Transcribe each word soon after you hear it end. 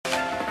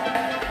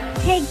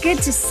Hey,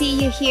 good to see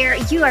you here.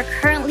 You are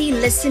currently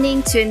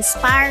listening to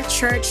Inspire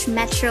Church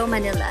Metro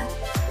Manila.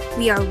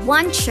 We are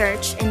one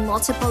church in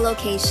multiple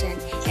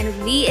locations,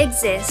 and we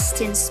exist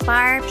to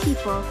inspire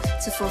people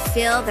to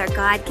fulfill their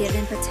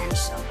God-given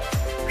potential.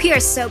 We are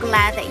so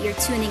glad that you're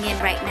tuning in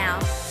right now.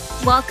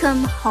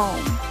 Welcome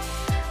home.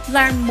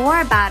 Learn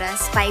more about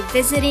us by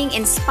visiting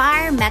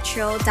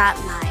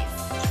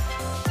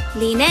inspiremetro.live.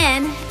 Lean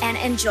in and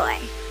enjoy.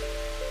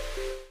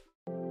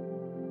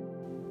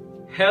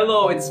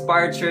 Hello,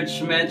 Inspire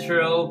Church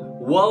Metro.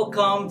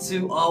 Welcome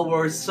to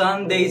our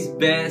Sunday's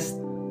Best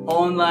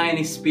online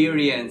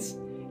experience.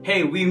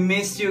 Hey, we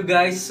missed you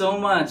guys so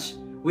much.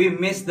 We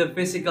missed the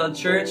physical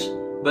church,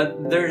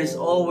 but there is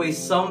always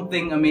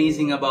something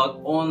amazing about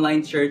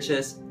online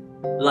churches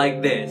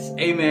like this.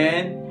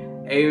 Amen.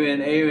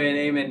 Amen, amen,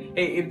 amen.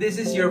 Hey, if this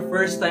is your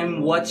first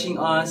time watching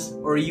us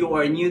or you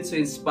are new to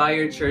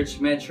Inspire Church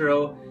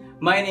Metro,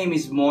 my name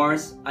is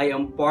Morse. I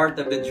am part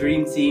of the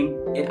Dream Team,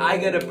 and I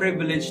got a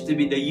privilege to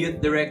be the youth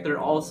director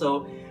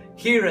also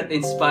here at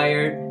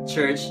Inspire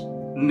Church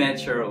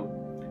Metro.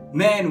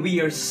 Man, we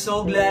are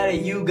so glad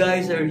that you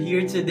guys are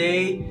here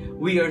today.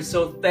 We are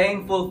so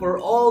thankful for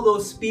all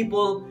those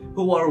people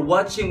who are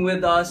watching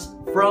with us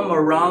from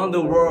around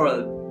the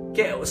world.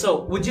 Okay,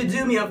 so would you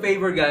do me a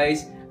favor,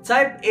 guys?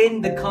 Type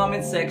in the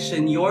comment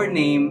section your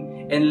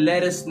name and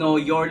let us know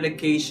your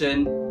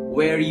location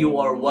where you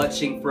are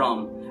watching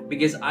from.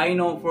 Because I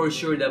know for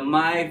sure that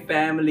my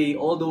family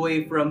all the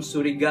way from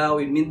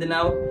Surigao in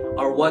Mindanao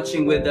are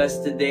watching with us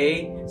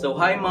today. So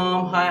hi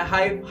mom,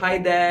 hi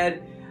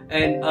dad.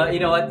 And you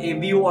know what,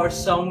 if you are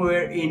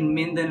somewhere in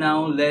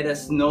Mindanao, let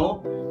us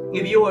know.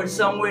 If you are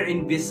somewhere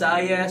in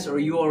Visayas or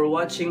you are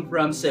watching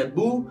from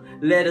Cebu,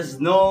 let us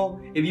know.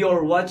 If you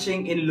are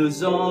watching in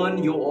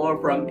Luzon, you are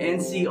from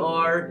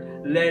NCR,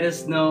 let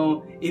us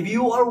know. If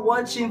you are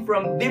watching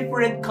from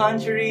different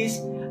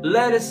countries,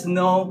 let us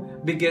know,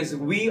 because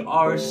we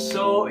are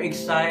so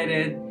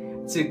excited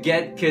to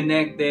get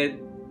connected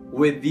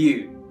with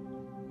you.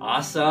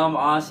 Awesome,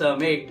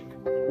 awesome. Hey,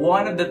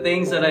 one of the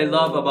things that I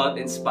love about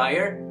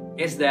Inspire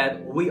is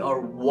that we are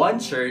one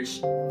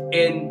church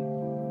in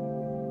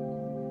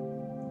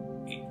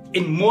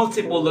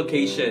multiple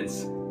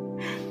locations.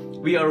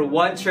 We are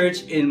one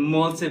church in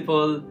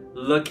multiple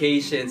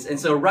locations. And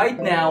so right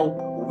now,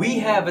 we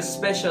have a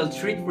special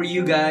treat for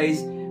you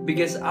guys,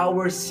 because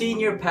our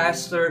senior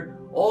pastor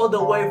all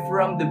the way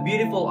from the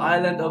beautiful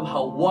island of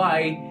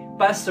Hawaii,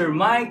 Pastor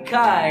Mike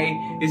Kai,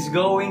 is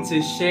going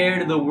to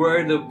share the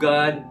Word of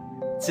God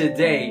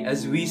today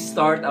as we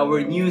start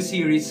our new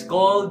series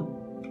called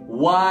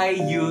Why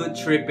You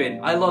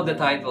Trippin'. I love the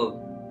title.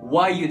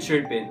 Why You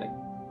Trippin'? Like,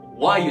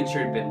 why you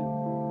trippin'?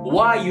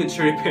 Why you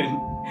trippin'?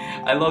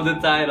 I love the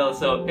title.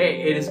 So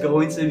hey, it is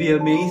going to be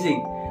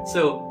amazing.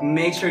 So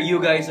make sure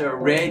you guys are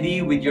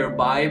ready with your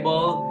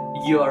Bible.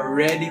 You are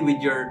ready with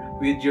your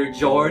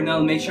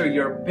journal. Make sure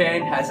your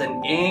pen has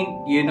an ink,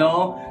 you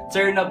know.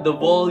 Turn up the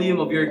volume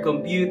of your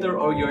computer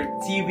or your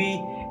TV,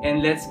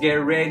 and let's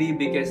get ready,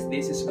 because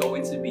this is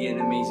going to be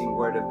an amazing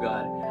Word of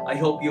God. I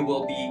hope you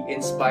will be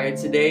inspired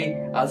today.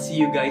 I'll see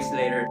you guys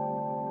later.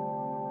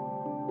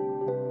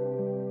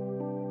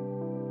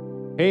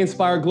 Hey,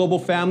 Inspire Global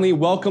family.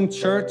 Welcome,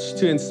 church,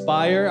 to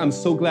Inspire. I'm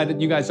so glad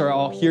that you guys are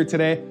all here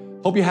today.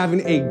 Hope you're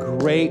having a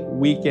great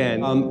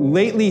weekend.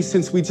 Lately,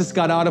 since we just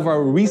got out of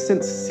our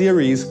recent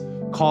series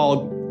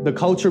called The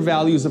Culture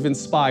Values of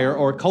Inspire,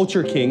 or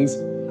Culture Kings,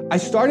 I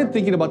started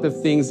thinking about the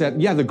things that,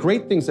 the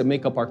great things that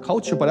make up our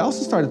culture, but I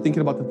also started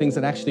thinking about the things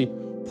that actually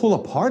pull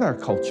apart our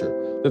culture,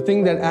 the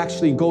thing that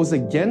actually goes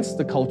against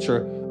the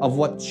culture of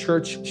what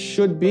church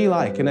should be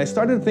like. And I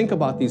started to think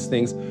about these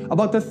things,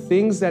 about the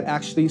things that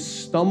actually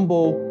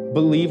stumble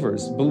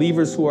believers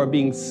who are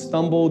being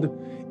stumbled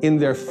in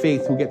their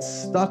faith, who get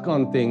stuck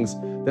on things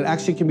that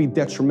actually can be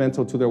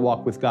detrimental to their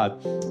walk with God.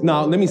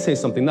 Now, let me say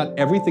something. Not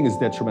everything is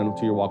detrimental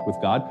to your walk with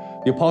God.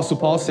 The Apostle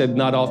Paul said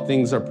not all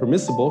things are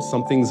permissible.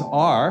 Some things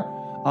are.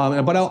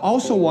 But I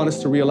also want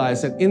us to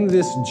realize that in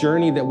this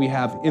journey that we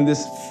have, in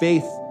this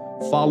faith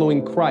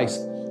following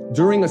Christ,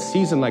 during a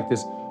season like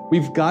this,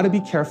 we've got to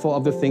be careful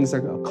of the things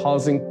that are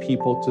causing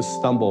people to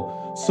stumble.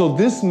 So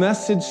this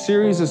message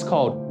series is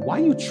called, Why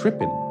You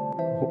Trippin'?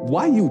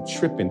 Why You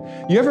Trippin'?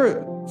 You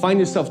ever find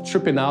yourself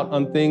tripping out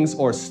on things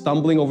or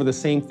stumbling over the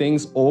same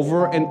things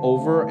over and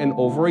over and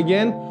over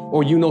again?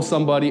 Or you know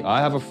somebody,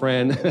 I have a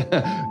friend.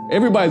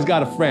 Everybody's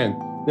got a friend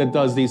that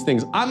does these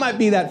things. I might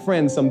be that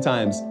friend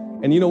sometimes.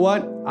 And you know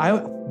what? I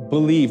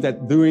believe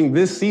that during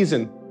this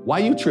season, Why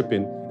You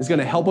Trippin' is going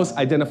to help us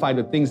identify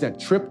the things that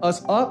trip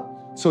us up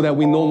so that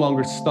we no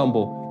longer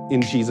stumble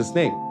in Jesus'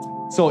 name.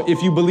 So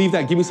if you believe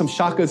that, give me some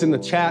shakas in the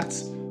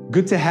chats.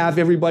 Good to have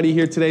everybody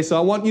here today. So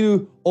I want you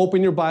to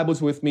open your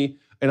Bibles with me,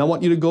 and I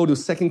want you to go to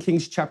 2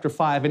 Kings chapter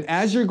 5. And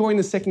as you're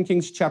going to 2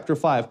 Kings chapter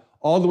 5,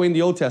 all the way in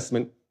the Old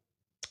Testament,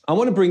 I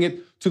want to bring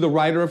it to the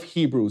writer of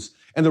Hebrews.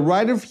 And the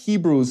writer of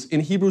Hebrews,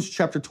 in Hebrews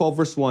chapter 12,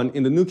 verse 1,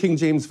 in the New King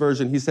James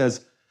Version, he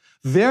says,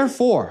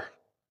 "Therefore,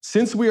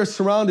 since we are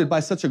surrounded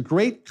by such a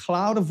great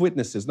cloud of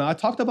witnesses." Now, I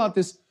talked about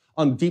this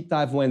on Deep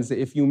Dive Wednesday.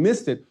 If you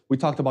missed it, we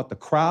talked about the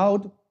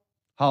crowd,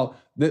 how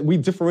we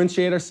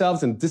differentiate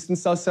ourselves and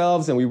distance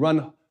ourselves, and we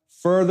run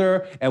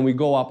further and we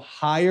go up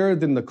higher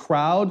than the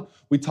crowd.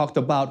 We talked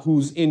about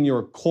who's in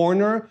your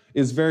corner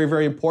is very,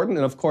 very important.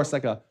 And of course,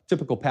 like a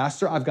typical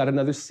pastor, I've got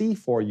another C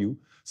for you.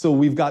 So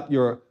we've got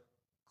your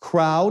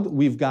crowd,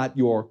 we've got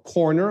your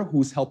corner,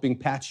 who's helping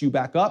patch you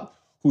back up.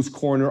 Whose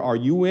corner are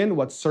you in?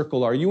 What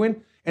circle are you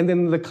in? And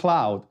then the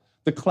cloud.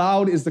 The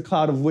cloud is the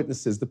cloud of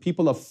witnesses, the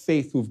people of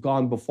faith who've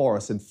gone before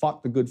us and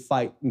fought the good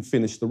fight and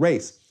finished the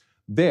race.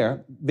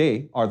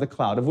 They are the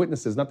cloud of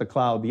witnesses, not the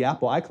cloud, the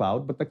Apple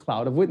iCloud, but the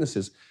cloud of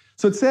witnesses.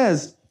 So it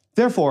says,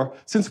 therefore,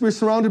 since we're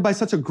surrounded by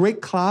such a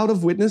great cloud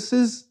of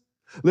witnesses,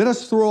 let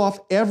us throw off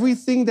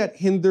everything that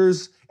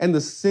hinders and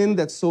the sin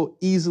that so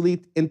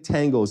easily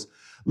entangles.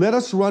 Let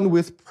us run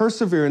with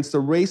perseverance the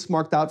race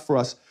marked out for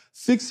us,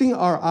 fixing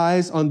our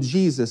eyes on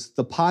Jesus,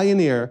 the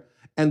pioneer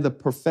and the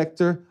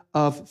perfecter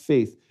of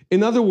faith.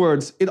 In other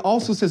words, it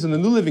also says in the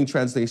New Living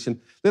Translation,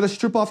 let us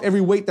strip off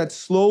every weight that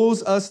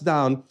slows us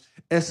down,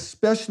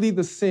 especially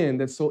the sin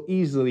that so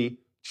easily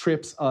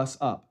trips us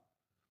up.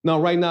 Now,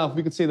 right now, if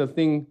we could say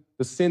the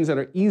sins that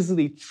are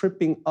easily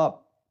tripping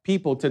up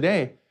people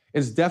today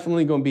is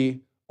definitely going to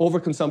be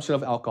overconsumption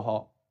of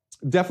alcohol,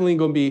 definitely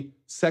going to be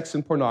sex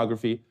and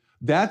pornography.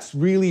 That's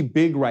really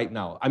big right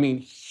now. I mean,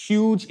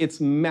 huge, it's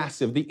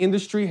massive. The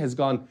industry has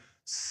gone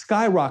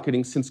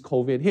skyrocketing since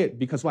COVID hit.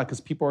 Because why?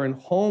 Because people are in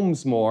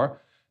homes more,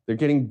 they're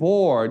getting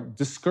bored,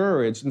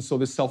 discouraged, and so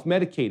they're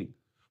self-medicating.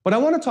 But I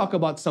want to talk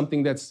about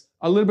something that's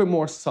a little bit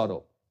more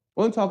subtle.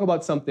 I want to talk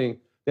about something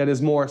that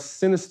is more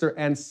sinister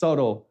and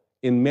subtle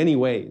in many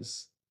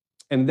ways.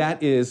 And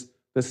that is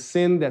the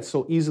sin that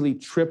so easily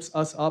trips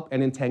us up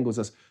and entangles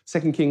us.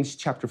 2 Kings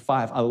chapter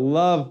 5. I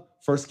love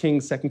 1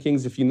 Kings, 2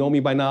 Kings. If you know me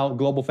by now,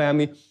 global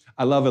family,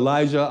 I love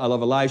Elijah, I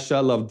love Elisha, I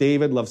love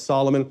David, love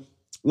Solomon,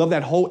 love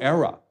that whole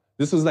era.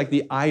 This was like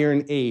the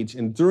Iron Age.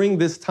 And during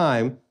this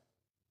time,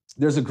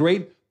 there's a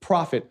great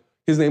prophet.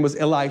 His name was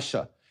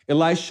Elisha.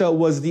 Elisha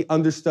was the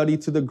understudy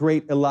to the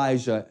great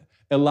Elijah.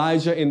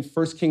 Elijah in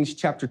 1 Kings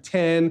chapter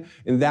 10,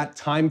 in that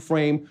time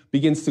frame,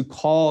 begins to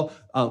call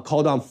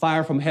down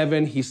fire from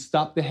heaven. He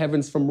stopped the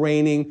heavens from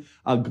raining.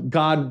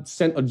 God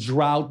sent a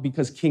drought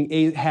because King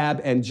Ahab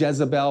and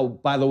Jezebel,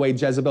 by the way,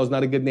 Jezebel is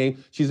not a good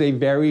name. She's a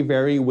very,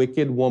 very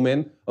wicked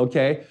woman,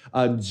 okay?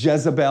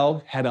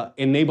 Jezebel had an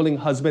enabling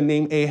husband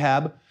named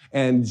Ahab,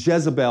 and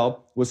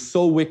Jezebel was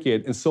so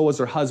wicked, and so was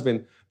her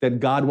husband, that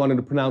God wanted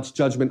to pronounce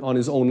judgment on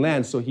his own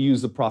land, so he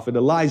used the prophet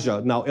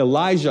Elijah. Now,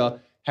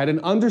 Elijah had an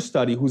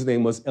understudy whose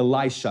name was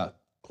Elisha.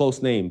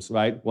 Close names,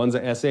 right? One's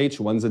a SH,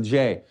 one's a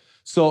J.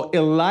 So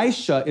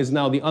Elisha is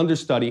now the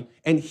understudy,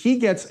 and he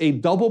gets a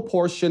double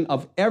portion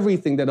of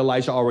everything that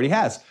Elijah already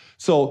has.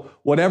 So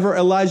whatever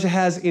Elijah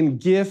has in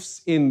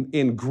gifts,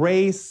 in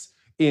grace,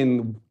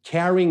 in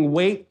carrying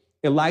weight,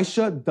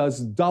 Elisha does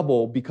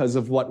double because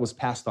of what was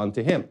passed on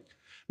to him.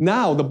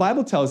 Now, the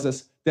Bible tells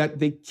us that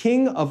the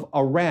king of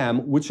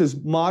Aram, which is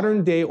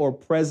modern day or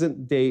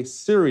present day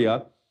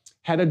Syria,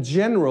 had a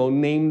general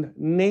named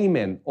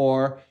Naaman,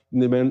 or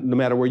no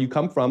matter where you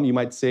come from, you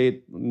might say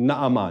it,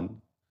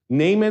 Naaman.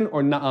 Naaman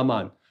or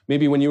Naaman.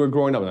 Maybe when you were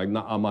growing up, like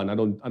Naaman, I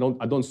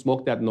don't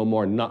smoke that no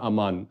more,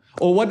 Naaman.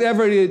 Or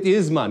whatever it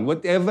is, man,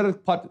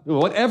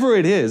 whatever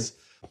it is,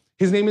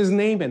 his name is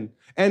Naaman.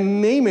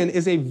 And Naaman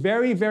is a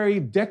very, very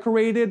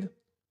decorated,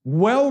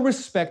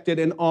 well-respected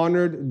and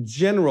honored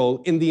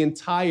general in the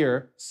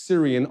entire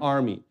Syrian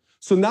army.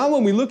 So now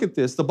when we look at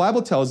this, the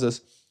Bible tells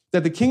us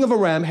that the king of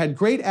Aram had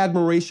great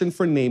admiration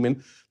for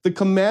Naaman, the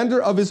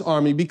commander of his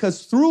army,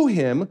 because through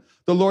him,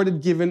 the Lord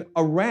had given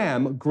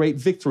Aram great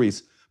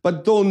victories.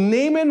 But though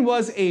Naaman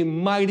was a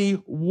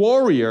mighty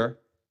warrior,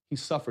 he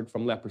suffered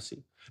from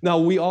leprosy. Now,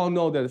 we all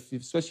know that,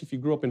 especially if you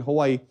grew up in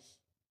Hawaii,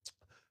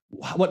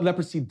 what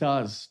leprosy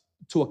does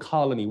to a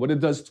colony, what it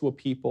does to a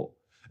people.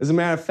 As a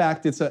matter of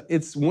fact,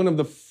 it's one of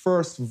the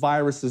first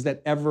viruses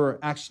that ever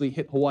actually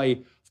hit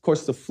Hawaii. Of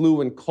course, the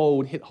flu and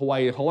cold hit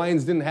Hawaii.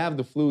 Hawaiians didn't have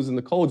the flus and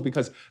the colds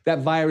because that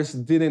virus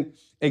didn't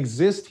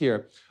exist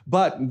here.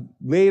 But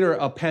later,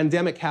 a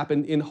pandemic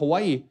happened in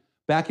Hawaii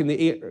back in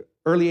the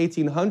early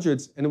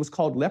 1800s, and it was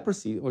called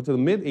leprosy, or to the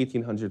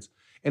mid-1800s.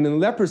 And in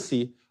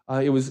leprosy,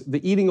 it was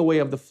the eating away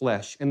of the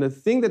flesh. And the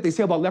thing that they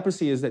say about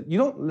leprosy is that you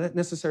don't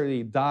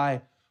necessarily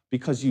die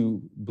because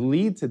you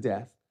bleed to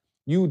death.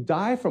 You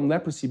die from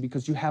leprosy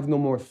because you have no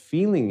more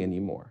feeling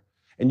anymore.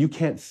 And you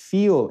can't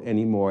feel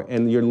anymore,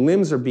 and your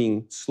limbs are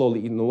being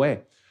slowly eaten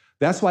away.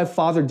 That's why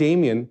Father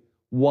Damien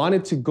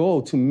wanted to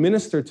go to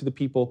minister to the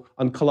people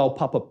on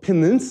Kalaupapa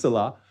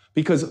Peninsula,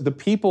 because the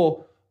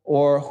people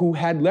who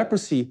had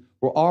leprosy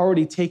were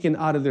already taken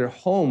out of their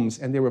homes,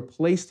 and they were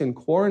placed in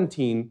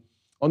quarantine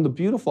on the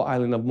beautiful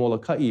island of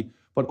Molokai.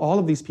 But all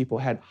of these people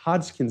had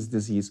Hodgkin's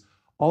disease,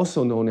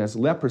 also known as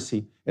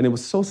leprosy, and it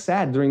was so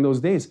sad during those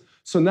days.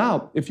 So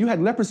now, if you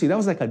had leprosy, that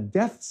was like a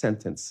death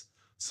sentence.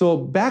 So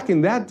back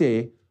in that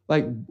day,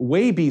 like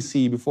way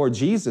BC, before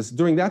Jesus,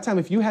 during that time,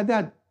 if you had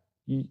that,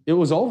 it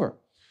was over.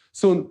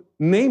 So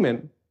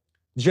Naaman,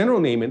 General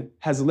Naaman,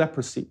 has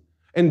leprosy.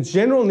 And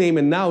General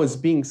Naaman now is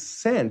being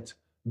sent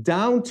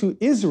down to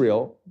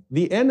Israel,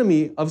 the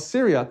enemy of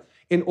Syria,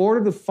 in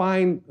order to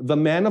find the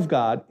man of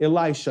God,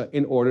 Elisha,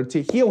 in order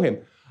to heal him.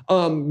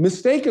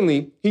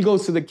 Mistakenly, he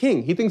goes to the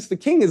king. He thinks the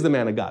king is the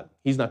man of God.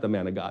 He's not the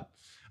man of God.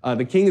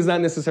 The king is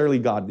not necessarily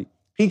godly.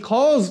 He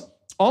calls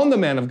on the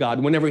man of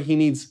God whenever he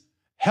needs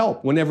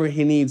help, whenever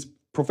he needs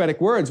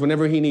prophetic words,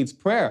 whenever he needs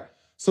prayer.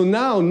 So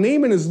now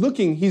Naaman is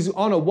looking, he's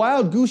on a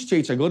wild goose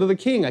chase. I go to the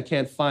king, I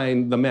can't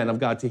find the man of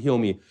God to heal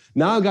me.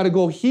 Now I got to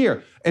go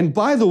here. And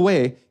by the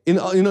way, in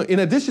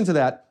addition to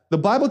that, the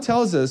Bible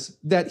tells us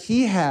that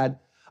he had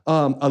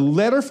a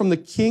letter from the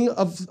king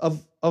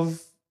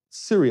of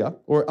Syria,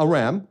 or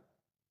Aram,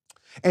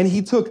 and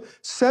he took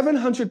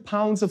 700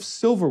 pounds of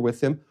silver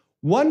with him,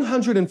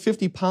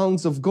 150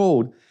 pounds of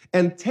gold,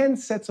 and 10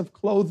 sets of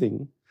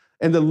clothing,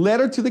 and the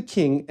letter to the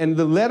king. And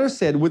the letter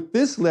said, with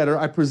this letter,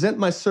 I present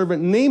my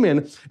servant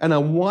Naaman, and I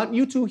want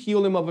you to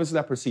heal him of his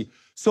leprosy.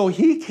 So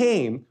he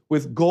came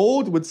with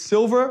gold, with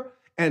silver,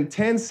 and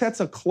 10 sets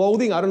of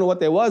clothing. I don't know what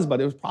that was, but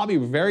it was probably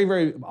very,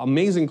 very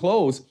amazing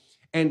clothes.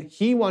 And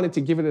he wanted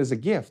to give it as a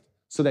gift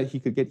so that he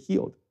could get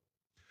healed.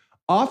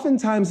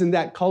 Oftentimes in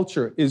that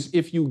culture is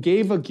if you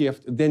gave a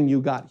gift, then you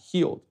got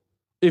healed.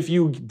 If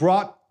you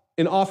brought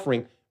an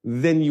offering,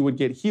 then you would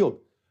get healed.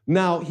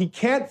 Now, he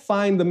can't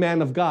find the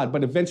man of God,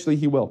 but eventually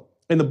he will.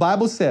 And the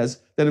Bible says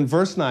that in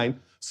verse 9,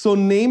 so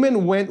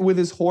Naaman went with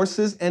his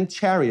horses and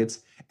chariots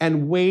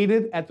and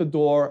waited at the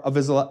door of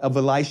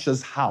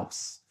Elisha's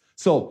house.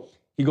 So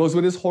he goes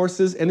with his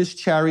horses and his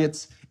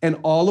chariots and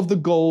all of the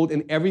gold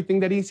and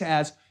everything that he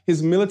has,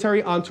 his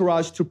military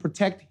entourage to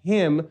protect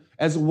him,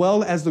 as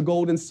well as the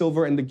gold and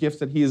silver and the gifts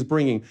that he is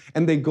bringing.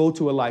 And they go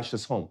to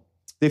Elisha's home.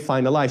 They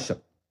find Elisha.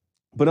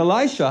 But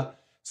Elisha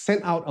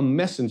sent out a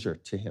messenger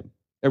to him.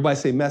 Everybody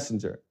say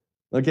messenger,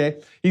 okay?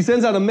 He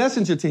sends out a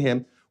messenger to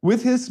him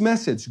with his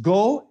message.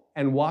 Go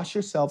and wash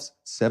yourselves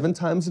 7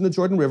 times in the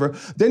Jordan River.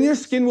 Then your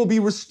skin will be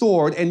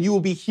restored and you will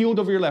be healed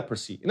of your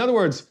leprosy. In other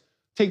words,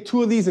 take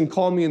 2 of these and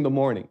call me in the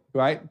morning,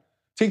 right?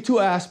 Take 2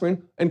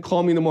 aspirin and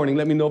call me in the morning.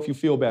 Let me know if you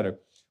feel better.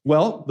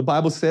 Well, the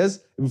Bible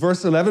says in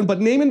verse 11, but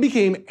Naaman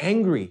became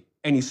angry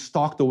and he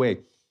stalked away.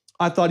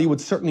 I thought he would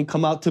certainly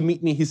come out to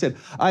meet me. He said,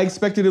 I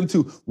expected him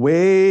to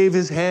wave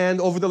his hand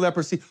over the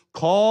leprosy,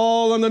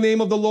 call on the name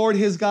of the Lord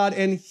his God,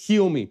 and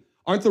heal me.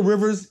 Aren't the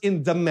rivers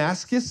in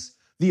Damascus,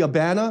 the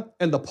Abana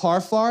and the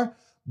Parfar,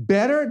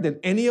 better than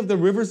any of the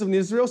rivers of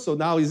Israel? So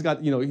now he's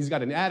got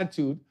an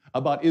attitude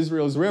about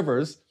Israel's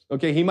rivers.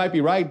 Okay, he might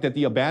be right that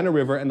the Abana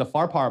River and the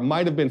Farpar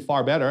might have been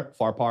far better.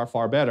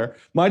 Far better.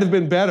 Might have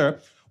been better.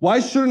 Why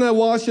shouldn't I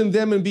wash in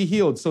them and be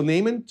healed? So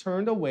Naaman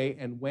turned away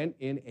and went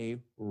in a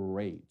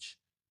rage.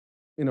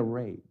 In a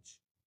rage.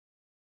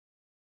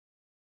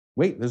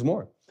 Wait, there's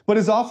more. But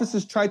his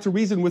officers tried to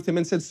reason with him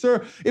and said,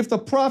 Sir, if the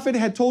prophet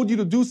had told you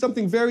to do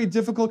something very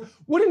difficult,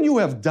 wouldn't you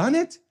have done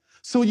it?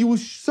 So you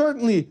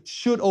certainly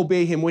should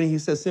obey him when he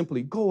says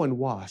simply, go and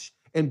wash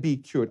and be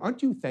cured.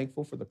 Aren't you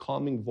thankful for the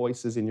calming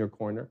voices in your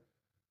corner?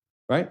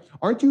 Right?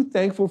 Aren't you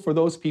thankful for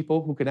those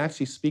people who can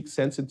actually speak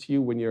sense into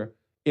you when you're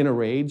in a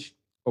rage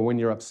or when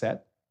you're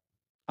upset?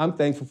 I'm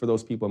thankful for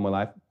those people in my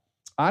life.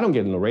 I don't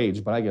get in a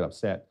rage, but I get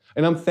upset.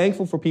 And I'm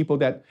thankful for people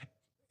that,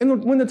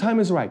 and when the time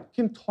is right,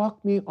 can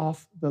talk me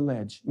off the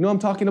ledge. You know what I'm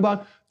talking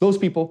about? Those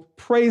people.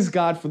 Praise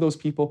God for those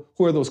people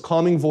who are those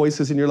calming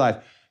voices in your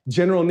life.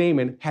 General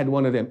Naaman had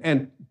one of them.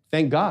 And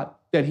thank God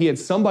that he had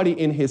somebody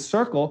in his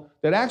circle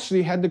that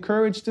actually had the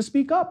courage to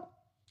speak up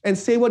and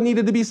say what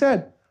needed to be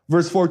said.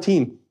 Verse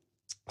 14.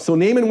 So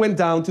Naaman went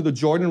down to the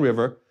Jordan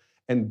River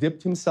and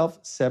dipped himself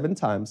 7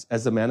 times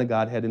as the man of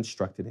God had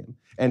instructed him.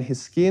 And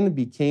his skin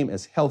became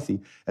as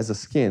healthy as the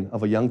skin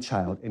of a young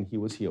child, and he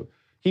was healed.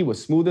 He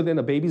was smoother than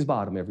a baby's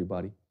bottom,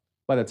 everybody.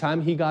 By the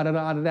time he got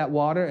out of that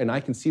water, and I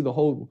can see the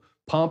whole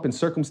pomp and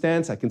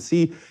circumstance, I can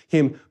see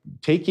him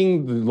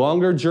taking the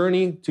longer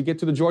journey to get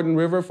to the Jordan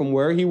River from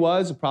where he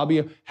was, probably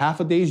a half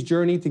a day's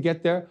journey to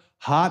get there,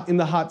 hot in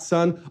the hot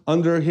sun,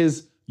 under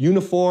his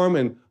uniform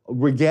and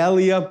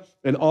regalia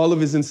and all of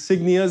his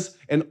insignias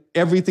and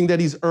everything that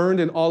he's earned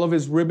and all of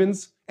his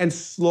ribbons, and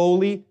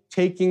slowly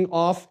taking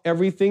off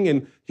everything.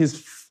 And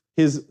his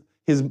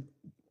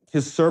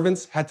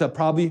servants had to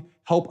probably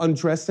help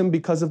undress him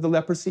because of the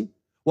leprosy,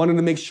 wanted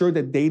to make sure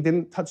that they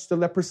didn't touch the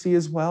leprosy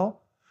as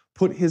well,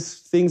 put his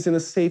things in a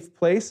safe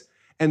place.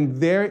 And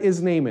there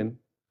is Naaman,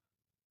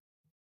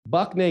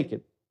 buck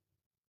naked,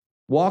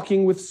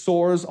 walking with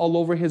sores all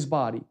over his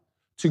body,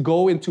 to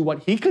go into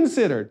what he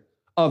considered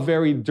a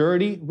very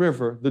dirty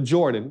river, the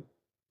Jordan,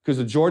 because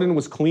the Jordan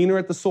was cleaner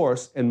at the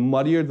source and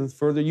muddier the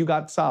further you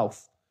got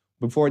south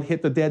before it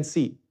hit the Dead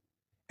Sea.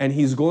 And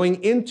he's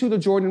going into the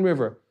Jordan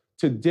River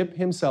to dip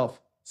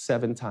himself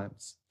 7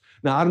 times.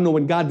 Now, I don't know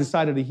when God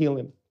decided to heal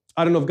him.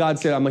 I don't know if God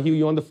said, I'm going to heal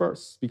you on the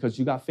 1st because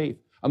you got faith.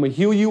 I'm going to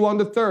heal you on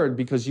the 3rd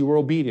because you were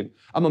obedient.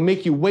 I'm going to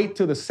make you wait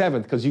till the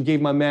 7th because you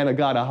gave my man of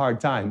God a hard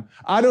time.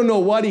 I don't know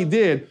what he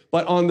did,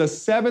 but on the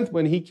 7th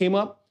when he came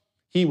up,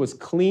 he was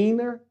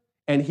cleaner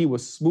and he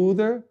was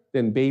smoother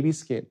than baby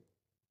skin.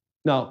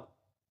 Now,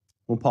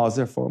 we'll pause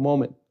there for a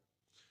moment.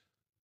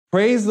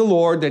 Praise the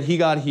Lord that he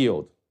got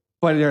healed.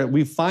 But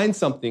we find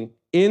something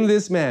in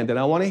this man that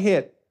I want to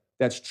hit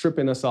that's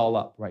tripping us all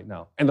up right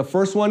now. And the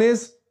first one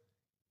is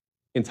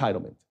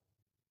entitlement.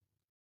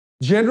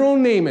 General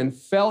Naaman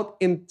felt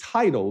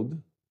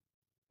entitled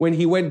when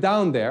he went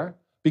down there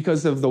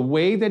because of the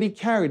way that he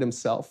carried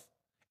himself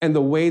and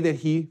the way that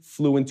he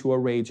flew into a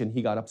rage and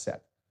he got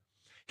upset.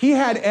 He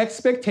had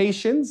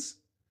expectations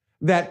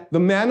that the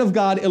man of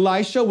God,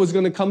 Elisha, was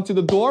going to come to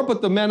the door,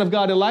 but the man of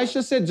God,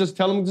 Elisha, said, just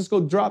tell him to just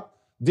go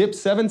dip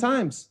 7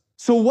 times.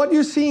 So what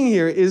you're seeing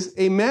here is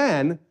a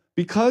man,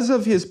 because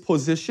of his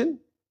position,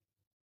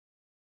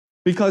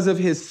 because of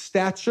his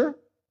stature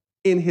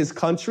in his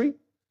country,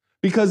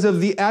 because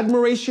of the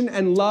admiration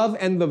and love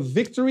and the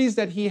victories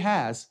that he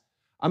has,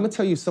 I'm going to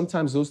tell you,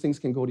 sometimes those things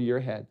can go to your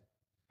head.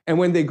 And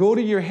when they go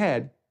to your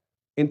head,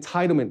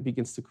 entitlement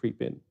begins to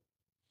creep in.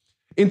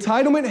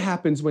 Entitlement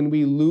happens when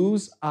we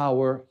lose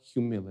our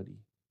humility.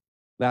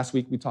 Last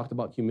week, we talked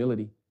about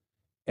humility.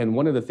 And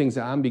one of the things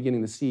that I'm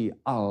beginning to see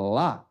a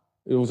lot,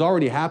 it was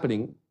already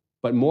happening,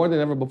 but more than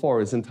ever before,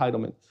 is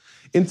entitlement.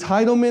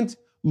 Entitlement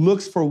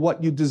looks for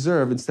what you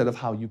deserve instead of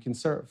how you can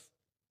serve.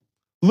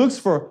 Looks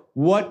for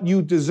what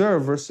you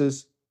deserve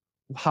versus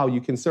how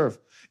you can serve.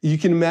 You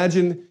can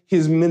imagine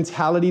his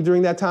mentality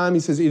during that time.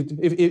 He says,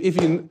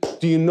 do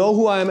you know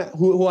who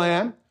I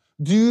am?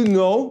 Do you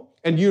know?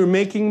 And you're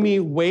making me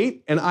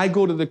wait, and I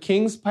go to the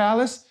king's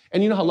palace,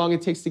 and you know how long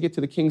it takes to get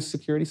to the king's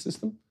security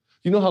system?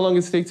 You know how long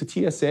it takes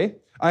to TSA?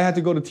 I had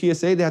to go to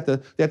TSA. They had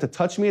to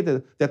touch me.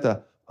 They had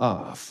to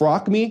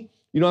frock me.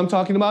 You know what I'm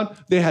talking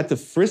about? They had to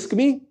frisk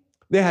me.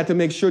 They had to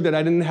make sure that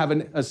I didn't have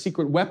a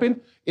secret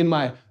weapon in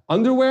my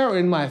underwear or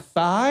in my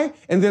thigh.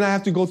 And then I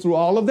have to go through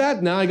all of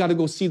that. Now I got to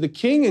go see the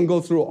king and go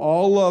through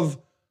all of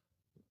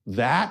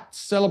that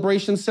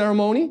celebration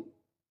ceremony.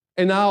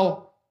 And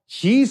now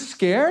he's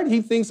scared.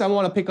 He thinks I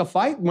want to pick a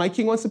fight. My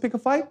king wants to pick a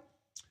fight.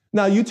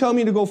 Now you tell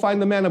me to go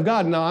find the man of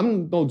God. Now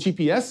I'm no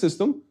GPS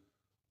system,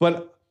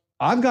 but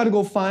I've got to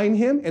go find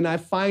him, and I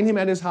find him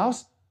at his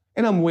house,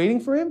 and I'm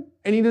waiting for him,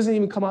 and he doesn't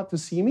even come out to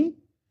see me.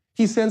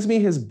 He sends me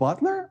his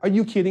butler. Are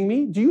you kidding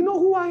me? Do you know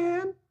who I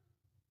am?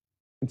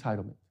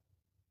 Entitlement.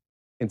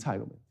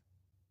 Entitlement.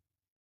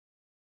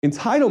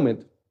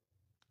 Entitlement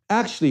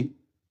actually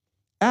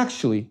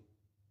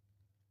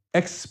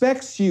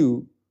expects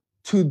you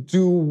to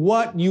do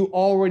what you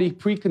already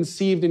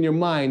preconceived in your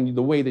mind,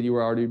 the way that you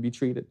were already be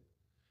treated.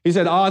 He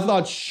said, I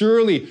thought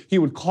surely he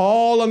would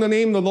call on the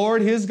name of the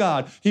Lord his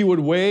God. He would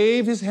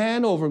wave his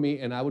hand over me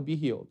and I would be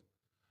healed.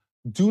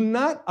 Do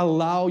not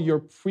allow your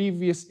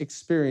previous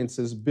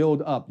experiences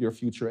build up your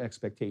future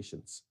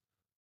expectations.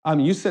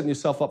 You're setting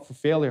yourself up for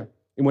failure.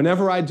 And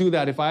whenever I do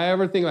that, if I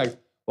ever think like,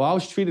 well, I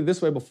was treated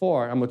this way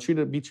before, I'm going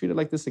to be treated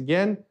like this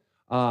again,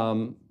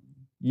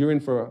 you're in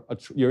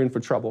for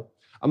trouble.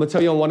 I'm going to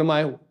tell you on one of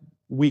my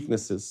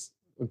weaknesses,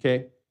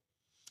 okay?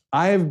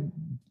 I have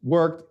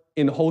worked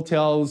in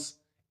hotels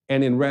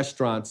and in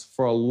restaurants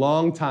for a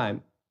long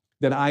time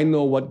that I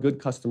know what good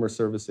customer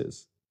service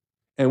is.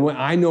 And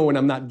I know when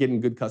I'm not getting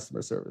good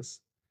customer service.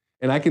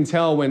 And I can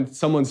tell when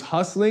someone's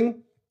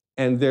hustling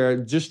and they're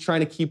just trying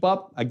to keep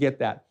up, I get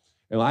that.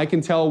 And I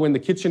can tell when the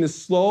kitchen is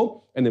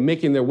slow and they're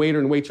making their waiter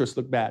and waitress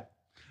look bad.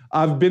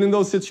 I've been in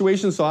those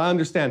situations, so I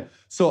understand.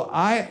 So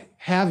I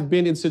have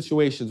been in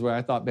situations where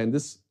I thought, man,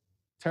 this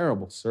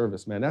terrible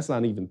service, man. That's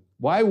not even,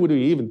 why would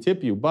we even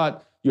tip you?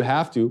 But you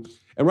have to.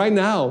 And right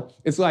now,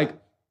 it's like,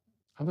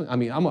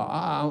 I'm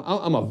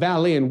a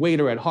valet and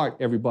waiter at heart,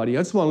 everybody. I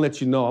just want to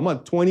let you know, I'm a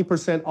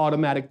 20%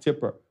 automatic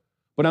tipper.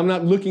 But I'm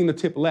not looking to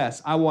tip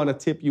less. I want to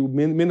tip you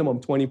minimum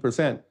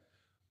 20%.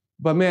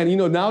 But man, you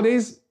know,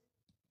 nowadays,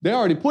 they're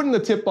already putting the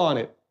tip on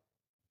it.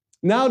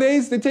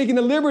 Nowadays, they're taking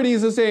the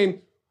liberties of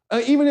saying,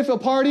 even if a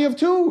party of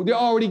 2, they're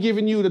already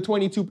giving you the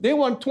 22. They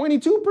want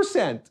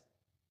 22%.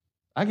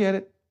 I get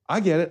it.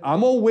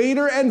 I'm a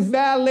waiter and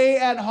valet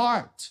at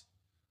heart.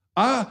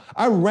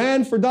 I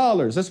ran for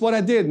dollars. That's what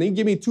I did. And they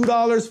give me $2,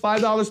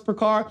 $5 per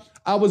car.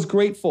 I was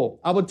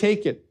grateful. I would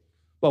take it.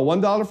 But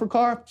 $1 per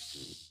car,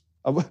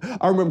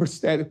 I remember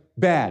standing,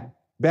 bad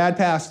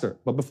pastor.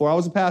 But before I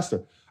was a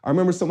pastor, I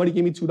remember somebody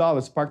gave me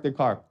 $2 to park their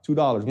car. $2.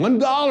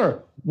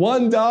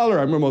 $1.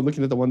 I remember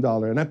looking at the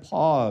 $1 and I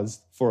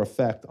paused for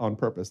effect on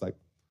purpose. Like,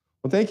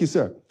 well, thank you,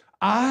 sir.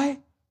 I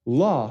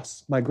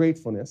lost my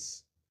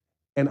gratefulness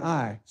and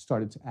I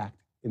started to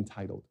act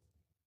entitled.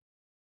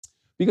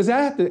 Because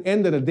at the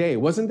end of the day,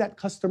 wasn't that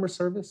customer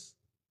service?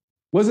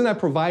 Wasn't I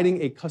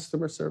providing a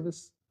customer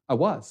service? I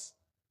was.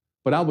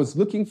 But I was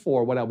looking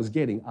for what I was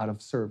getting out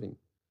of serving.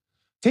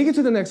 Take it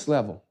to the next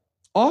level.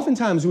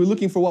 Oftentimes, we're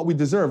looking for what we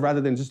deserve rather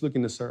than just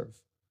looking to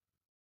serve.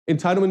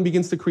 Entitlement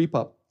begins to creep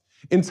up.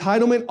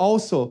 Entitlement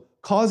also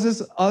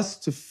causes us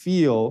to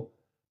feel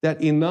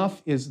that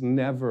enough is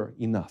never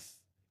enough.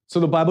 So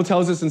the Bible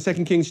tells us in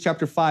 2 Kings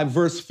chapter 5,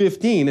 verse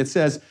 15, it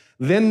says,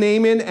 then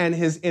Naaman and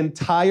his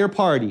entire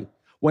party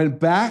went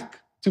back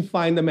to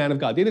find the man of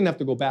God. They didn't have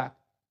to go back.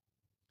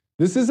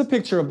 This is a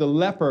picture of the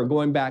leper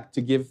going back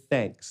to give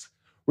thanks.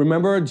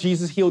 Remember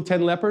Jesus healed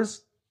 10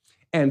 lepers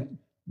and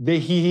he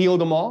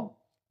healed them all?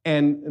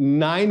 and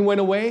 9 went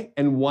away,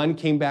 and 1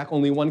 came back.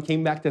 Only 1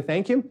 came back to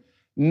thank him.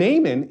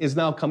 Naaman is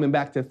now coming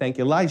back to thank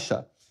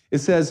Elisha. It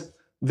says,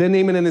 then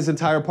Naaman and his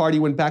entire party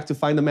went back to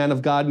find the man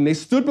of God, and they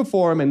stood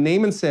before him, and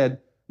Naaman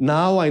said,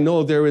 now I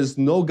know there is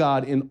no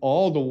God in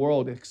all the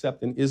world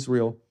except in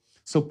Israel.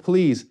 So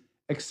please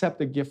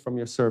accept a gift from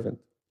your servant.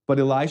 But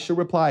Elisha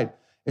replied,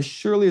 as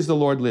surely as the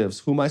Lord lives,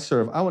 whom I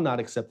serve, I will not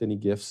accept any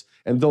gifts.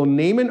 And though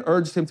Naaman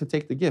urged him to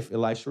take the gift,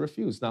 Elisha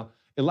refused. Now,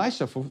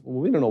 Elisha,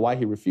 we don't know why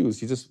he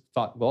refused. He just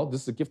thought, well,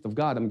 this is a gift of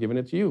God. I'm giving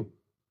it to you.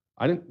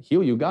 I didn't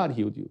heal you. God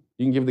healed you.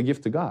 You can give the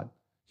gift to God.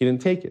 He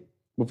didn't take it.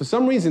 But for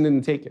some reason, he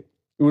didn't take it.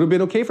 It would have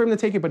been okay for him to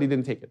take it, but he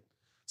didn't take it.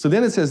 So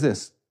then it says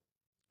this,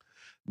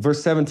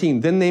 verse 17,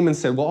 then Naaman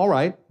said, well, all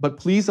right, but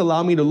please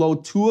allow me to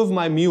load 2 of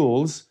my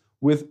mules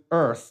with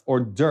earth or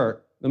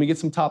dirt. Let me get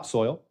some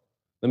topsoil.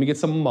 Let me get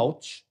some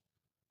mulch.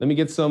 Let me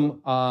get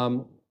some,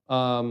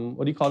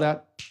 what do you call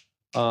that?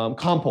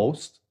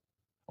 Compost.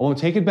 I want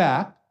to take it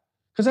back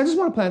because I just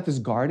want to plant this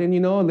garden, you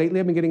know. Lately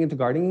I've been getting into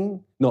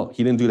gardening. No,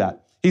 he didn't do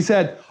that. He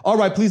said, all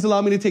right, please allow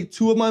me to take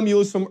 2 of my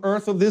mules from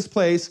earth of this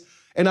place,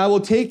 and I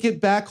will take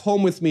it back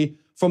home with me.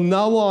 From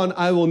now on,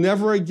 I will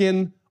never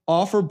again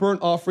offer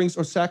burnt offerings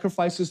or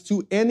sacrifices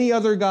to any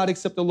other God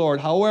except the Lord.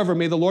 However,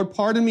 may the Lord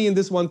pardon me in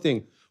this one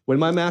thing. When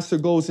my master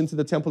goes into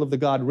the temple of the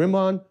god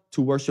Rimmon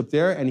to worship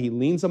there, and he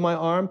leans on my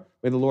arm,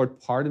 may the Lord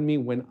pardon me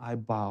when I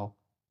bow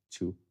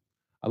too.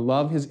 I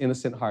love his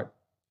innocent heart.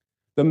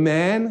 The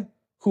man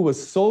who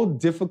was so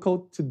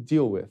difficult to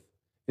deal with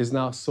is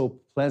now so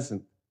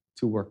pleasant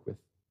to work with.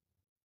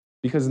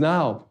 Because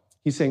now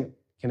he's saying,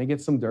 can I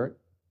get some dirt?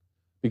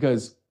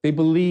 Because they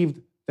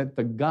believed that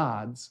the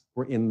gods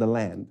were in the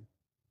land.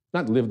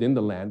 Not lived in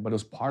the land, but it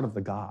was part of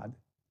the God.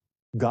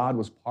 God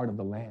was part of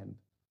the land.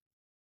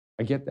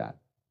 I get that.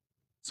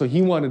 So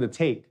he wanted to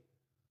take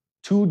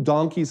 2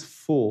 donkeys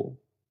full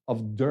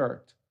of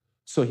dirt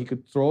so he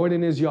could throw it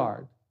in his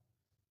yard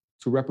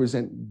to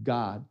represent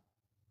God.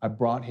 I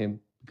brought him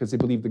because they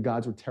believed the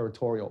gods were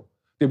territorial.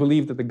 They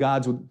believed that the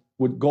gods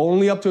would go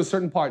only up to a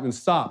certain part and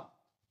stop.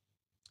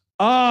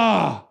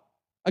 I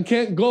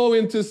can't go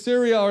into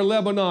Syria or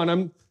Lebanon.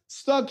 I'm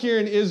stuck here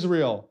in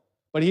Israel.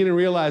 But he didn't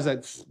realize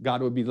that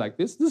God would be like,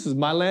 this is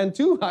my land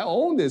too. I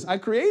own this. I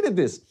created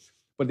this.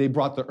 But they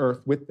brought the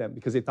earth with them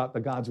because they thought the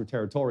gods were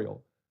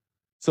territorial.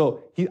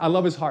 So I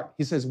love his heart.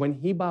 He says, when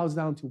he bows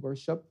down to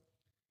worship,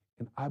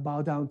 and I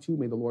bow down too,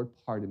 may the Lord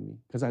pardon me,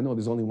 because I know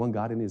there's only one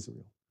God in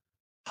Israel.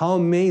 How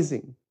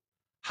amazing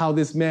how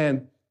this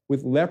man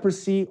with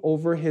leprosy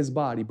over his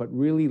body, but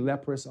really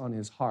leprous on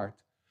his heart,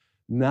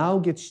 now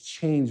gets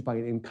changed by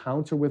an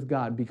encounter with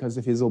God because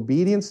of his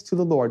obedience to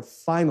the Lord,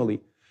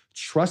 finally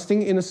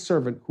trusting in a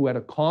servant who had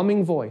a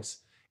calming voice,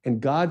 and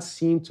God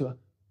seemed to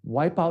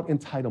wipe out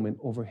entitlement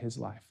over his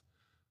life.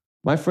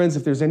 My friends,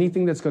 if there's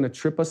anything that's going to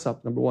trip us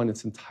up, number 1,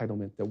 it's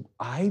entitlement, that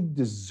I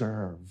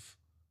deserve.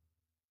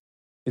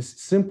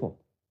 It's simple.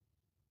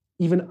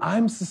 Even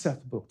I'm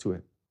susceptible to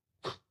it.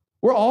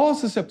 We're all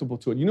susceptible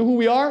to it. You know who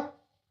we are?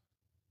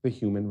 The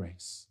human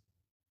race.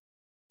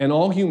 And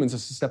all humans are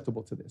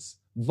susceptible to this,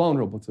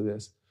 vulnerable to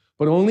this.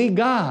 But only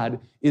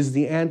God is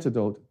the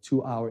antidote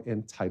to our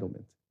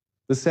entitlement.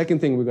 The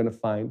second thing we're going to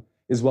find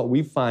is what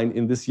we find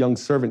in this young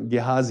servant,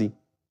 Gehazi.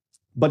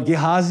 But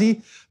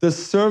Gehazi, the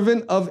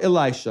servant of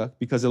Elisha,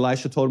 because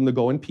Elisha told him to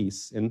go in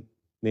peace, and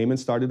Naaman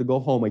started to go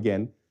home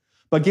again.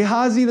 But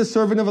Gehazi, the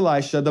servant of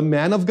Elisha, the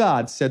man of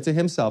God, said to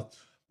himself,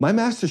 my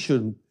master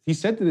should, he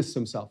said this to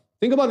himself.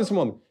 Think about this for a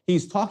moment.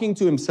 He's talking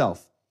to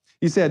himself.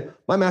 He said,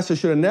 my master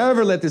should have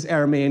never let this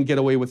Aramean get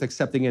away with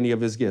accepting any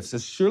of his gifts.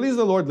 As surely as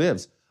the Lord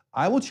lives,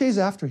 I will chase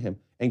after him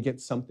and get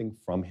something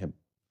from him.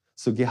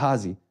 So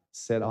Gehazi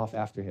set off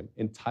after him.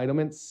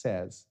 Entitlement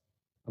says,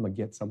 I'm going to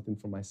get something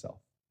for myself.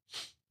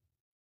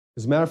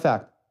 As a matter of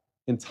fact,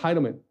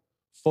 entitlement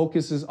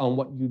focuses on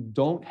what you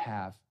don't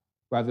have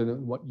rather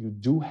than what you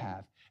do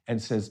have,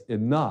 and says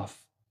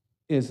enough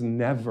is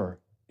never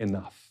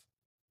enough.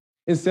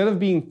 Instead of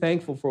being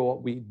thankful for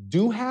what we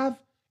do have,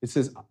 it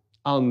says,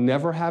 I'll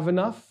never have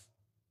enough.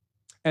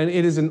 And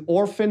it is an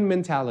orphan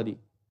mentality.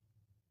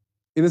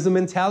 It is a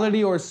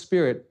mentality or a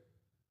spirit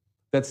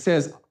that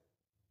says,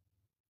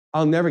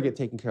 I'll never get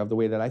taken care of the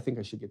way that I think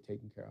I should get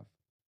taken care of.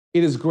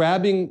 It is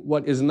grabbing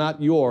what is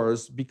not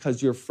yours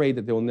because you're afraid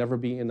that there will never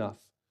be enough.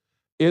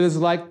 It is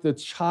like the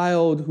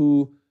child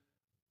who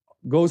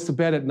goes to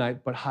bed at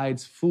night but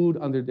hides food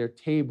under their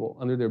table,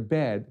 under their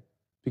bed,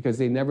 because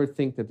they never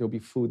think that there'll be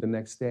food the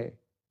next day.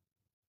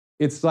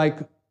 It's like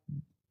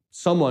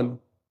someone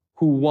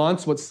who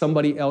wants what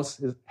somebody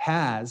else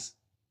has,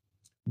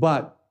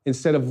 but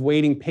instead of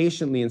waiting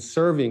patiently and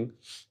serving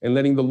and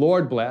letting the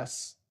Lord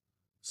bless,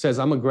 says,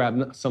 I'm going to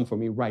grab some for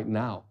me right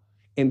now.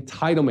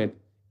 Entitlement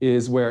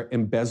is where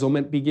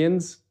embezzlement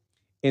begins.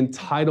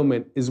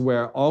 Entitlement is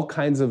where all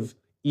kinds of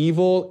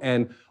evil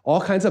and all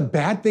kinds of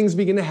bad things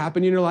begin to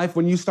happen in your life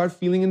when you start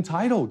feeling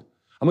entitled.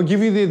 I'm going to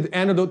give you the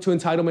antidote to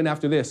entitlement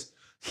after this.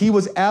 He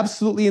was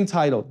absolutely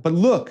entitled. But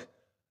look,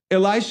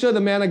 Elisha, the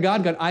man of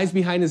God, got eyes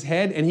behind his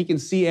head and he can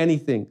see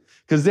anything.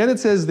 Because then it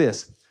says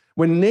this,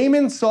 When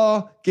Naaman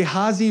saw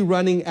Gehazi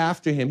running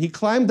after him, he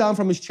climbed down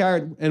from his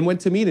chariot and went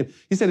to meet him.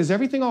 He said, is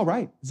everything all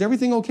right? Is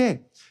everything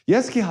okay?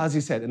 Yes, Gehazi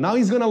said. And now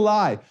he's going to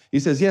lie. He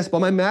says, yes, but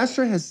my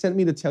master has sent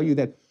me to tell you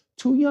that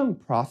 2 young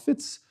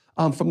prophets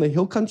from the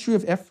hill country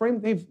of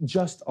Ephraim, they've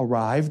just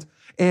arrived.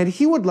 And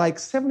he would like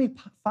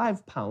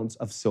 75 pounds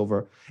of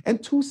silver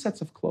and 2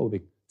 sets of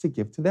clothing to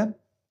give to them.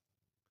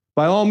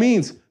 By all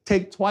means,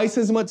 take twice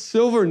as much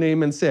silver,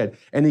 Naaman said.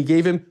 And he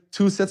gave him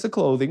 2 sets of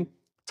clothing,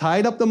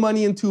 tied up the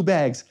money in 2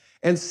 bags,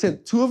 and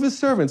sent 2 of his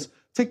servants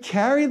to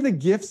carry the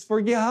gifts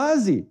for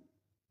Gehazi.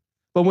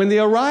 But when they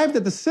arrived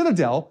at the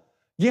citadel,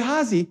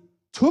 Gehazi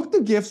took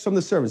the gifts from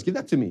the servants. Give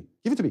that to me.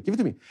 Give it to me. Give it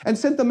to me. And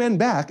sent the men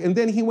back. And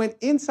then he went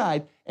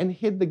inside and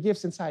hid the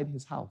gifts inside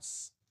his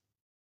house.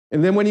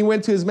 And then when he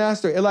went to his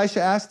master,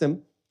 Elisha asked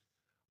him,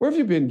 where have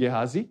you been,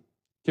 Gehazi? Can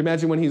you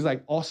imagine when he's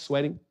like all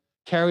sweating,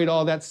 carried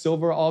all that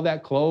silver, all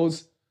that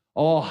clothes,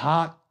 all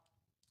hot.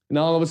 And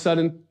all of a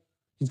sudden,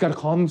 he's got to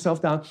calm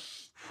himself down.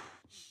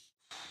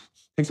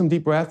 Take some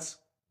deep breaths,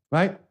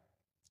 right?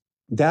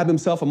 Dab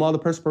himself from all the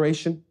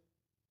perspiration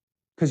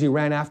because he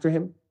ran after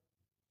him.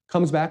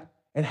 Comes back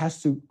and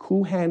has to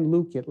cool hand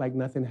Luke it like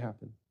nothing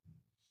happened.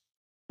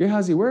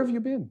 Gehazi, where have you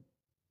been?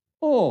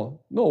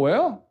 Oh,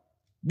 nowhere.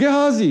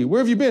 Gehazi, where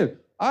have you been?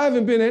 I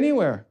haven't been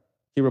anywhere,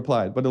 he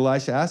replied. But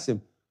Elisha asked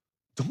him,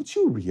 don't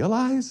you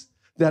realize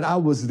that I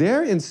was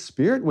there in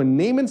spirit when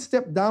Naaman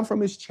stepped down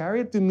from his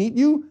chariot to meet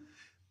you?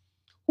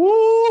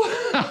 Woo!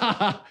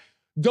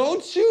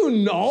 Don't you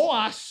know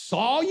I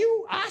saw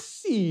you? I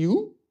see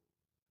you.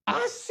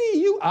 I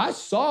see you. I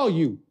saw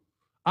you.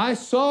 I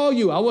saw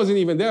you. I wasn't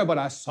even there, but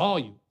I saw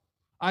you.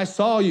 I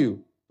saw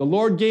you. The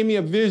Lord gave me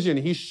a vision.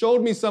 He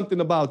showed me something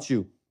about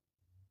you.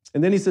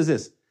 And then he says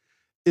this,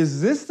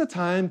 is this the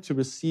time to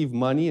receive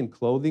money and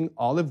clothing,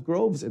 olive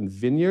groves and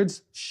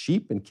vineyards,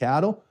 sheep and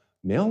cattle,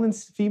 male and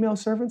female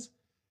servants?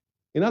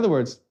 In other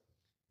words,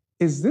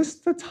 is this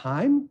the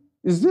time?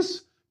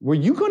 Were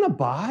you going to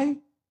buy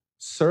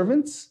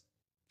servants,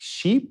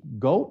 sheep,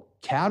 goat,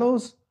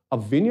 cattle, a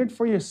vineyard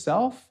for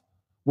yourself?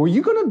 Were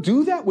you going to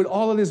do that with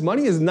all of this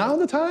money? Is now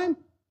the time?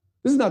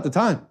 This is not the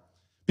time.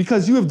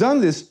 Because you have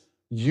done this,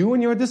 you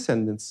and your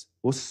descendants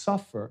will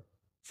suffer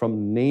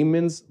from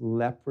Naaman's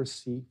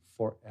leprosy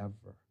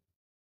forever.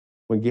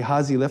 When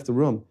Gehazi left the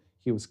room,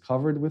 he was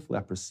covered with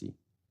leprosy,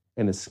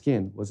 and his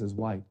skin was as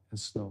white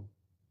as snow.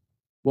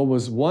 What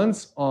was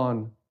once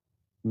on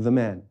the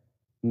man,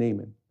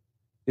 Naaman,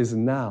 is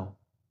now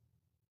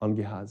on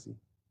Gehazi.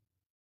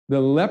 The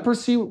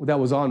leprosy that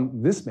was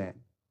on this man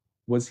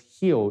was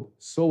healed,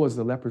 so was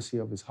the leprosy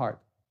of his heart.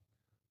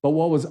 But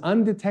what was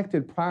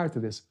undetected prior to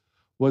this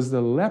was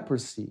the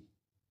leprosy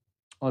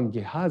on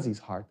Gehazi's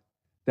heart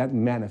that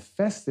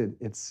manifested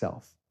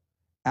itself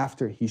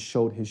after he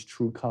showed his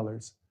true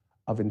colors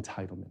of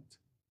entitlement.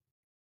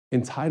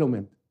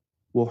 Entitlement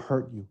will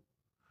hurt you.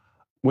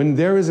 When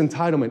there is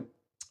entitlement,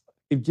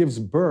 it gives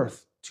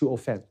birth to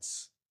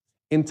offense.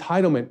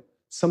 Entitlement,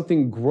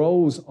 something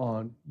grows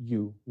on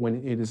you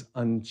when it is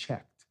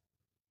unchecked.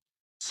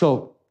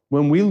 So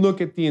when we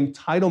look at the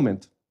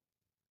entitlement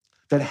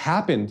that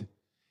happened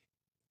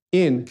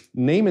in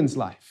Naaman's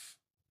life,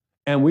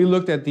 and we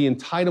looked at the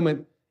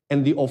entitlement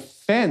and the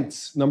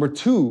offense, number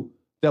 2,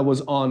 that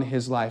was on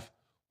his life,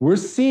 we're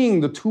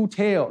seeing the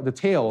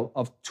tale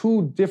of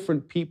 2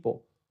 different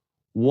people,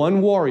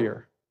 one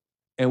warrior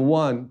and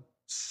one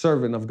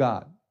servant of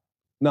God.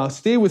 Now,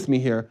 stay with me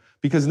here,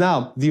 because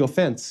now the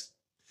offense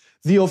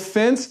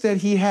that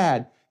he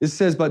had, it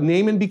says, but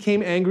Naaman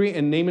became angry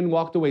and Naaman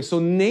walked away. So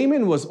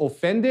Naaman was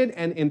offended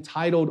and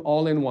entitled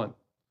all in one.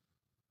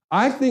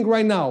 I think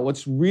right now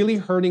what's really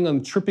hurting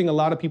and tripping a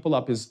lot of people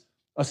up is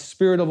a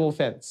spirit of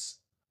offense.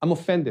 I'm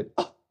offended.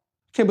 Oh,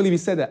 I can't believe he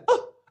said that.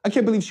 Oh, I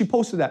can't believe she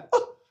posted that.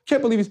 Oh, I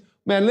can't believe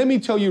man, let me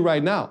tell you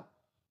right now,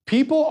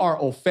 people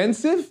are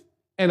offensive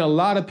and a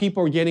lot of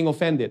people are getting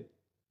offended.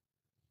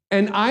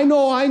 And I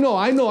know.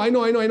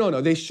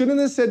 They shouldn't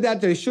have said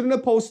that. They shouldn't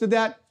have posted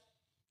that.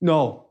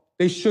 No,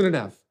 they shouldn't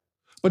have.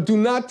 But do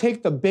not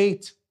take the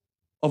bait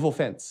of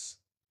offense.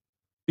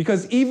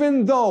 Because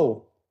even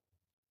though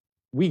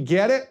we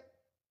get it,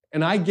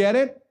 and I get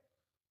it,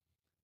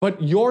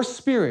 but your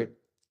spirit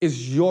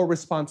is your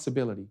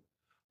responsibility.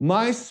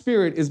 My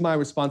spirit is my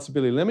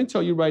responsibility. Let me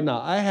tell you right now,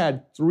 I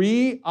had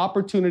 3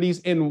 opportunities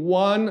in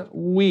 1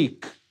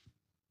 week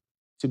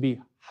to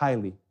be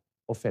highly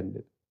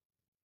offended.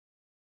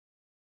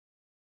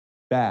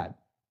 Bad.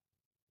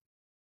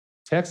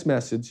 Text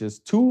messages,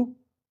 2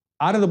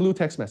 out of the blue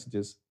text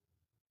messages,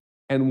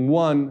 and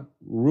 1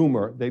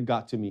 rumor they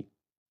got to me.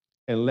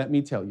 And let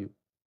me tell you,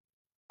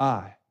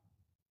 I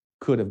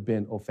could have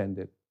been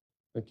offended.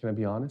 And can I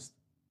be honest?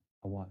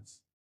 I was.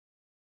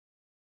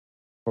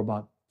 For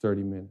about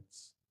 30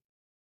 minutes.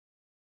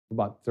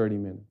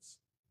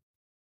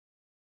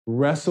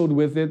 Wrestled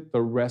with it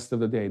the rest of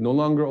the day. No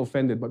longer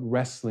offended, but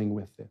wrestling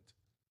with it.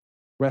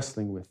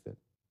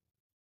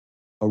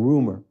 A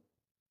rumor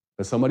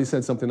that somebody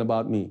said something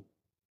about me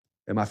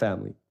and my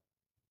family.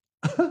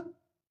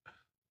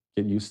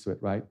 Get used to it,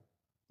 right?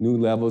 New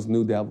levels,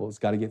 new devils.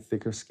 Got to get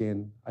thicker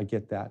skin. I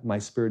get that. My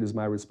spirit is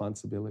my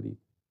responsibility.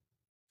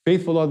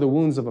 Faithful are the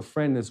wounds of a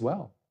friend as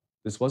well.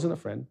 This wasn't a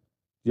friend.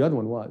 The other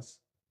one was.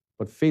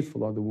 But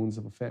faithful are the wounds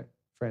of a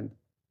friend.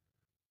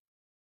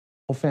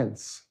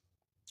 Offense.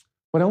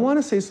 But I want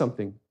to say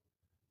something.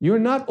 You're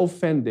not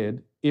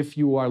offended if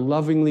you are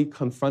lovingly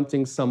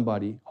confronting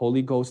somebody.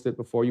 Holy Ghost it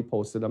before you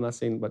post it. I'm not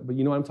saying, but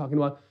you know what I'm talking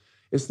about?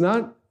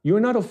 You're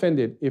not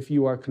offended if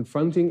you are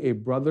confronting a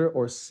brother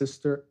or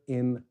sister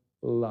in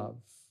love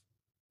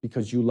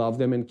because you love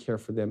them and care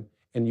for them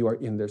and you are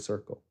in their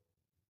circle.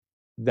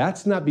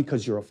 That's not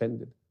because you're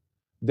offended.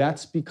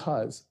 That's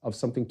because of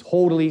something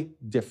totally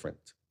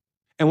different.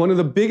 And one of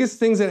the biggest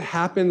things that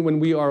happen when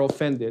we are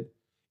offended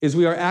is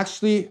we are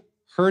actually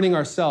hurting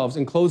ourselves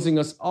and closing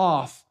us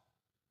off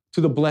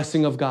to the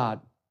blessing of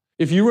God.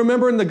 If you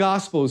remember in the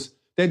Gospels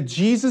that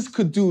Jesus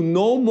could do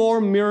no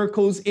more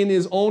miracles in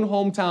his own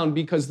hometown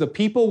because the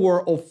people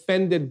were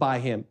offended by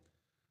him.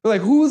 They're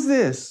like, who's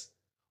this?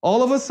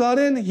 All of a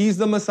sudden, he's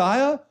the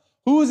Messiah?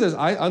 Who is this?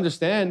 I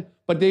understand,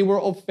 but they were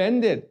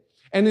offended.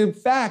 And in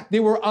fact, they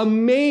were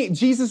amazed.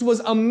 Jesus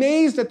was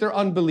amazed at their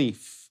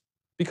unbelief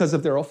because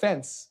of their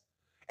offense.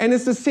 And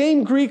it's the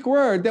same Greek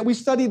word that we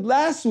studied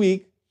last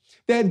week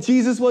that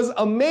Jesus was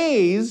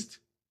amazed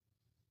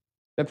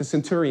that the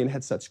centurion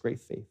had such great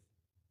faith.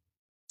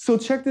 So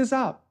check this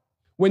out.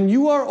 When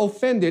you are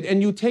offended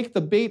and you take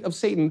the bait of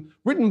Satan,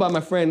 written by my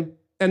friend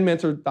and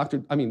mentor,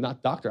 I'm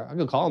going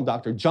to call him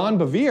Dr. John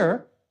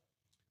Bevere,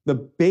 the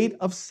bait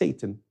of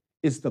Satan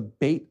is the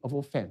bait of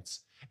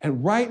offense.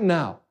 And right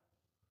now,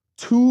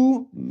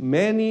 too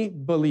many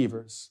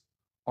believers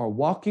are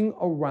walking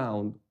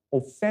around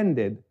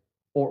offended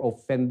or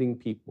offending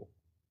people.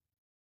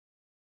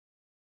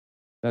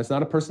 That's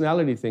not a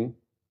personality thing,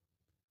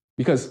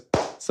 because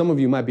some of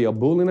you might be a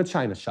bull in a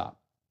china shop.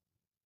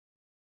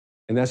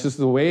 And that's just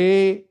the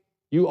way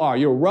you are.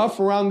 You're rough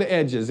around the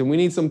edges, and we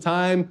need some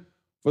time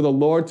for the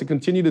Lord to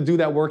continue to do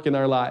that work in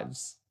our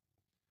lives.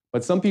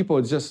 But some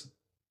people just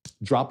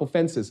drop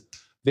offenses.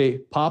 They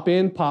pop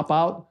in, pop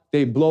out.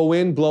 They blow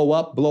in, blow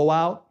up, blow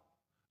out.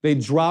 They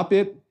drop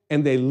it,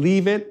 and they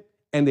leave it,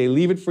 and they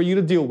leave it for you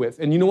to deal with.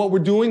 And you know what we're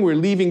doing? We're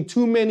leaving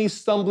too many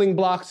stumbling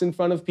blocks in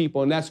front of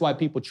people, and that's why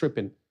people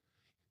tripping.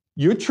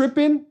 You're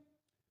tripping,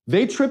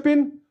 they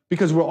tripping,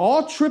 because we're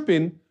all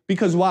tripping,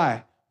 because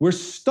why? We're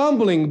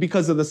stumbling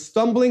because of the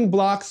stumbling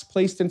blocks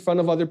placed in front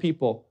of other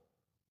people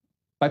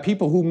by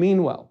people who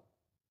mean well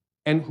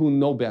and who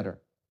know better.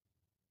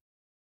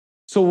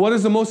 So what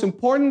is the most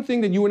important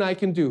thing that you and I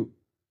can do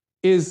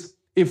is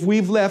if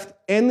we've left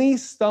any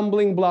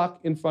stumbling block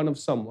in front of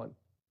someone,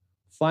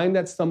 find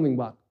that stumbling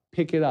block,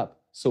 pick it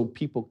up so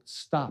people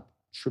stop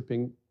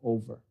tripping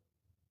over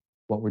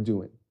what we're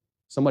doing.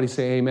 Somebody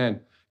say amen.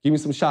 Give me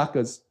some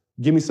shakas.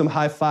 Give me some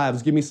high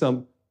fives. Give me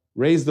some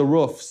raise the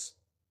roofs.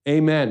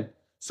 Amen.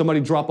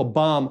 Somebody drop a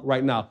bomb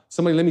right now.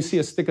 Somebody let me see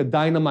a stick of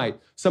dynamite.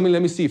 Somebody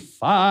let me see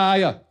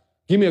fire.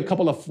 Give me a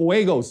couple of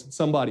fuegos,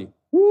 somebody.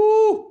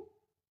 Woo!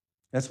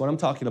 That's what I'm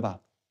talking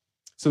about.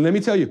 So let me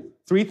tell you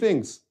 3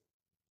 things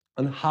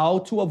on how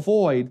to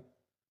avoid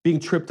being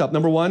tripped up.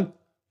 Number 1,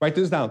 write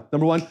this down.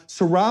 Number 1,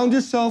 surround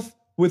yourself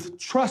with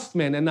trust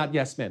men and not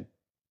yes men.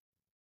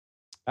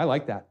 I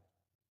like that.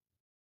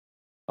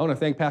 I want to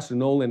thank Pastor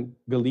Nolan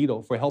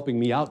Galito for helping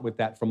me out with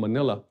that from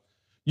Manila.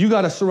 You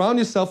got to surround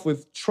yourself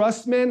with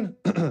trust men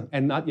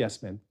and not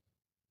yes men.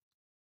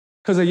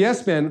 Because a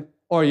yes man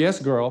or a yes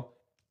girl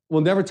will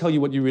never tell you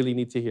what you really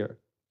need to hear.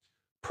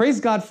 Praise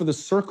God for the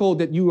circle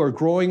that you are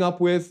growing up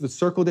with, the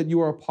circle that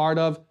you are a part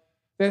of,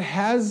 that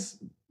has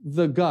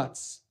the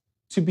guts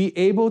to be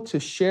able to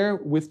share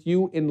with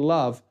you in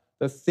love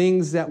the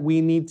things that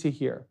we need to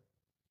hear.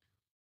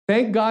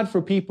 Thank God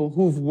for people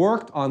who've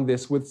worked on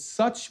this with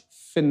such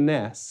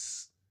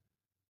finesse,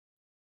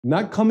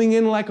 not coming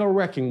in like a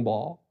wrecking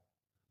ball,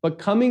 but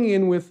coming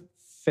in with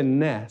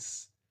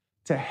finesse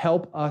to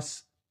help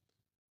us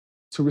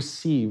to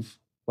receive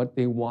what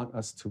they want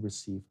us to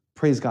receive.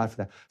 Praise God for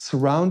that.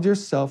 Surround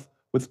yourself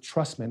with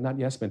trust men, not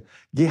yes men.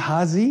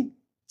 Gehazi,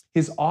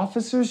 his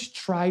officers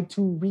tried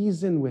to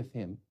reason with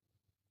him,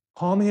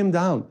 calm him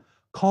down,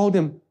 called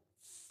him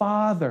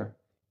Father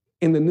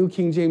in the New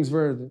King James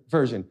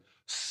Version,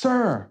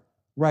 Sir,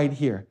 right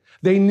here.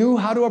 They knew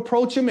how to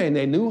approach him and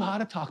they knew how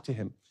to talk to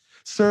him.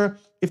 Sir,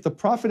 if the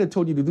prophet had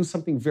told you to do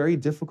something very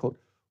difficult,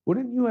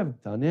 wouldn't you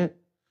have done it?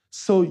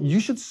 So you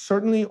should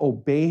certainly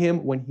obey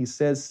him when he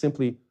says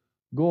simply,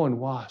 go and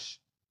wash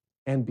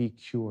and be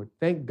cured.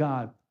 Thank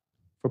God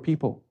for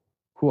people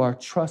who are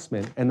trust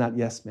men and not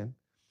yes men.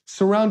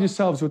 Surround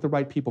yourselves with the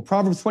right people.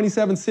 Proverbs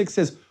 27:6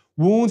 says,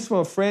 wounds from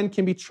a friend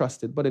can be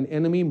trusted, but an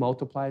enemy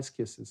multiplies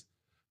kisses.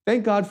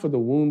 Thank God for the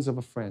wounds of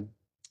a friend.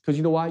 Because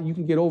you know why? You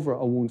can get over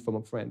a wound from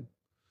a friend.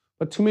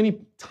 But too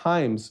many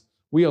times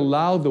we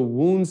allow the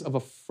wounds of a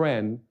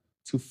friend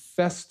to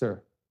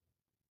fester.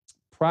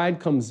 Pride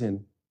comes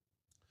in.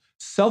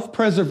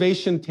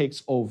 Self-preservation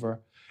takes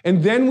over.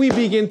 And then we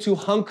begin to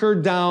hunker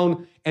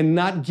down and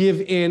not give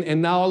in.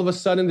 And now all of a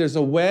sudden there's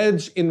a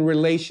wedge in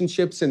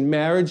relationships and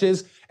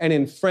marriages and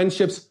in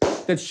friendships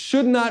that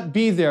should not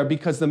be there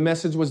because the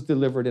message was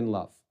delivered in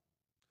love.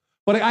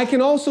 But I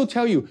can also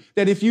tell you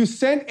that if you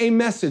sent a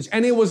message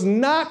and it was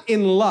not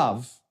in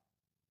love,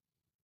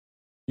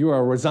 you are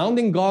a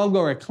resounding gong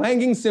or a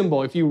clanging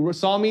cymbal if you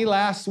saw me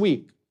last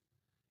week.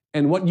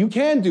 And what you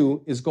can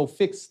do is go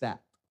fix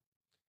that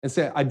and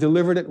say, I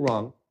delivered it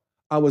wrong.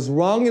 I was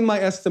wrong in my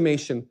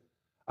estimation.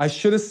 I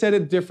should have said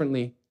it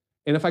differently.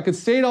 And if I could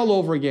say it all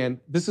over again,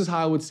 this is how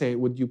I would say it.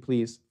 Would you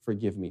please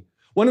forgive me?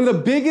 One of the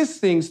biggest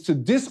things to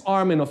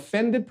disarm an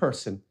offended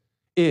person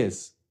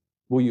is,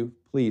 will you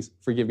please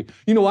forgive me?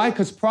 You know why?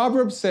 Because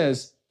Proverbs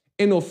says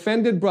an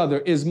offended brother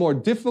is more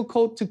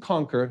difficult to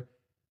conquer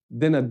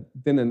than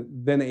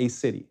a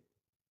city.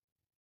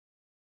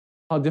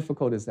 How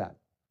difficult is that?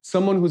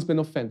 Someone who's been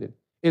offended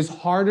is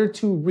harder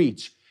to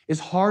reach, is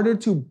harder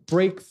to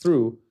break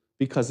through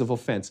because of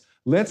offense.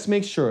 Let's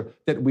make sure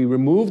that we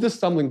remove the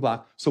stumbling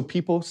block so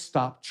people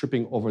stop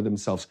tripping over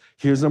themselves.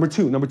 Here's number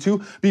two. Number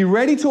two, be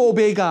ready to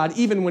obey God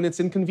even when it's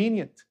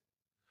inconvenient.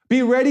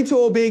 Be ready to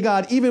obey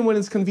God even when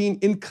it's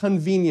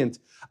inconvenient.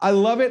 I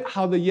love it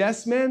how the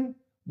yes men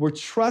were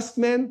trust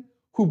men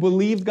who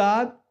believed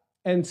God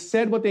and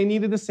said what they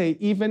needed to say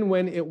even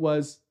when it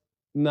was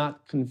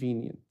not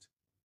convenient.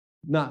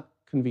 Not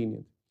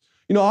convenient.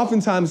 You know,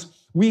 oftentimes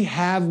we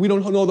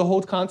don't know the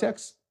whole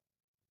context.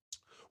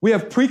 We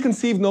have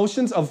preconceived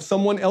notions of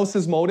someone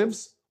else's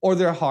motives or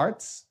their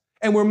hearts,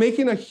 and we're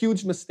making a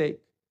huge mistake.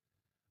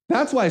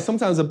 That's why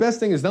sometimes the best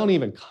thing is don't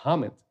even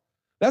comment.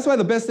 That's why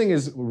the best thing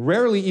is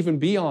rarely even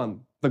be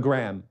on the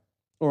gram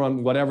or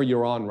on whatever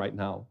you're on right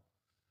now.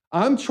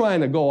 I'm trying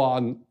to go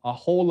on a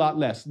whole lot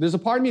less. There's a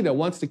part of me that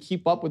wants to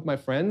keep up with my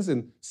friends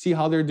and see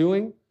how they're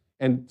doing,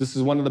 and this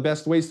is one of the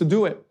best ways to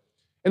do it.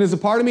 And there's a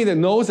part of me that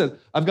knows that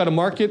I've got to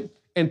market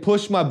and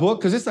push my book,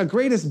 because it's the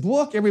greatest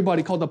book,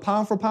 everybody, called The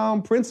Pound for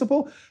Pound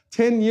Principle,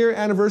 10-year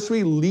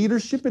anniversary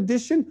leadership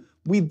edition.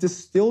 We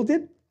distilled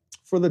it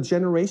for the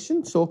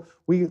generation. So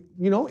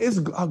it's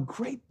a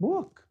great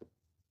book.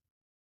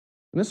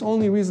 And that's the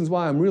only reasons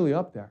why I'm really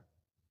up there.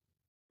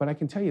 But I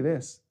can tell you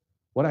this,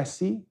 what I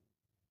see,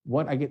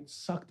 what I get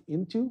sucked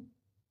into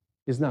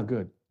is not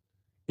good.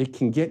 It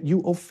can get you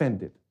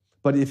offended.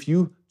 But if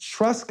you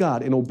trust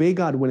God and obey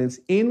God when it's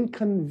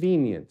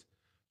inconvenient,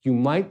 you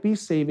might be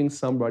saving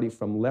somebody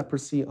from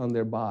leprosy on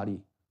their body,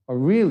 or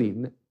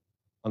really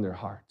on their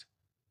heart,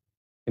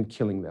 and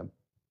killing them.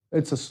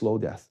 It's a slow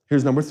death.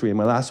 Here's number three, and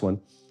my last one,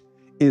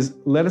 is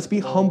let us be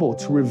humble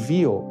to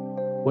reveal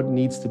what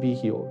needs to be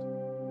healed.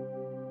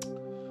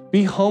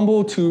 Be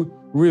humble to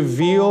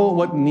reveal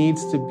what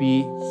needs to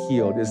be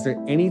healed. Is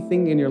there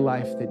anything in your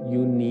life that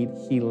you need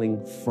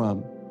healing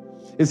from?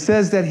 It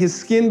says that his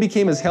skin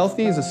became as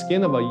healthy as the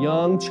skin of a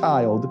young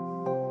child,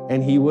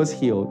 and he was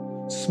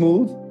healed.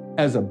 Smooth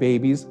as a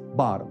baby's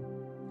bottom.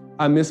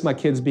 I miss my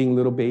kids being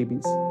little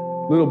babies.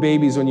 Little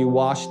babies, when you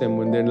wash them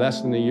when they're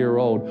less than a year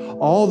old,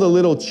 all the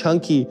little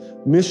chunky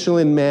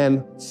Michelin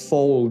Man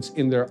folds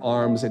in their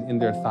arms and in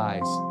their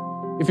thighs.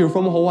 If you're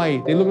from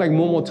Hawaii, they look like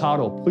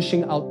Momotaro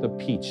pushing out the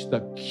peach, the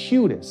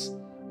cutest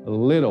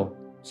little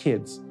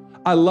kids.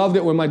 I loved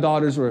it when my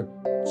daughters were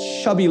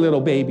chubby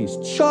little babies,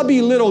 chubby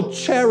little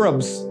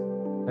cherubs.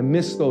 I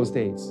miss those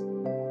days.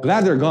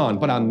 Glad they're gone,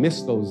 but I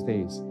miss those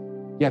days.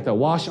 You had to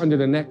wash under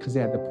the neck because they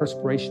had the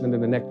perspiration under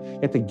the neck. You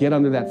had to get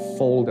under that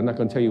fold. I'm not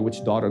going to tell you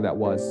which daughter that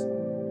was.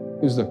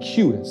 It was the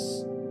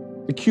cutest.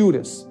 The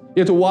cutest. You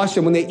have to wash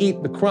them when they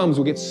eat. The crumbs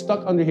will get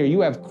stuck under here. You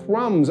have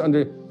crumbs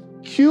under.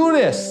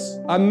 Cutest.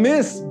 I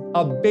miss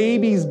a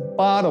baby's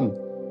bottom.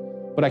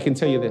 But I can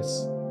tell you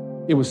this.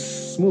 It was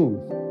smooth.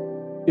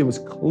 It was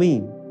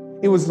clean.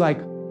 It was like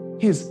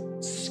his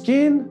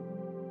skin,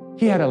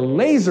 he had a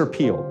laser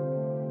peel.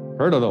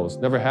 Heard of those?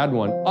 Never had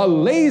one. A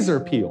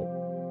laser peel.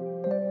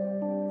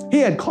 He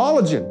had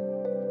collagen.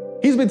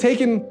 He's been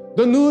taking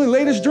the new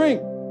latest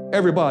drink,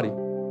 everybody.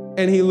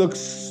 And he looks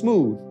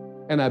smooth.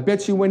 And I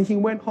bet you when he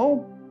went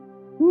home,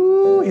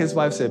 his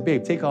wife said,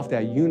 babe, take off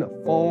that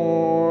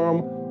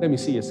uniform. Let me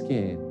see your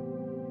skin.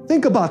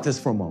 Think about this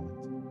for a moment.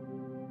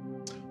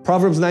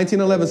 Proverbs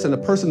 19:11 said, a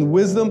person's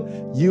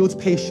wisdom yields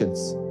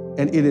patience,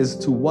 and it is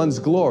to one's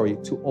glory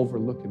to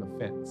overlook an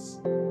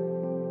offense.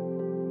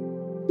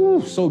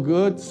 So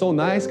good, so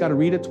nice, got to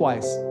read it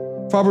twice.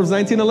 Proverbs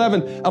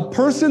 19:11, a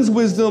person's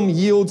wisdom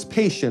yields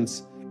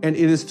patience, and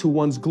it is to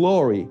one's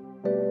glory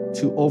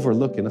to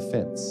overlook an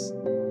offense.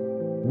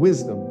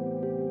 Wisdom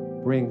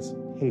brings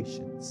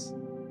patience,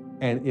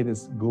 and it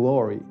is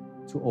glory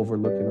to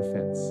overlook an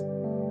offense.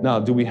 Now,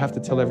 do we have to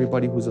tell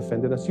everybody who's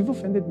offended us, you've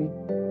offended me?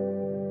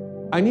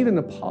 I need an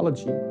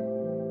apology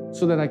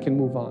so that I can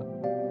move on.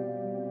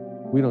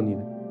 We don't need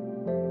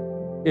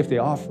it. If they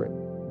offer it,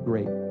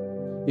 great.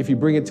 If you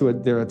bring it to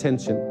their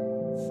attention,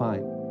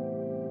 fine.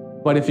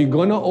 But if you're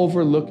going to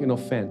overlook an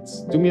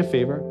offense, do me a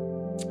favor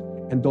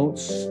and don't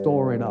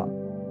store it up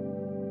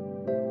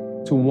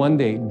to one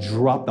day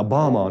drop the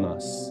bomb on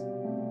us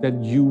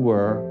that you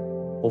were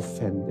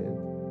offended,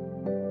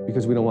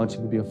 because we don't want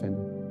you to be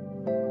offended.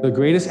 The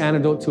greatest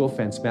antidote to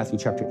offense, Matthew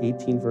chapter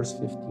 18, verse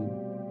 15,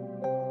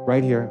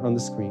 right here on the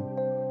screen.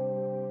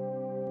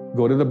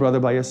 Go to the brother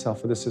by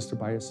yourself or the sister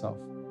by yourself.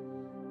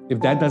 If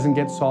that doesn't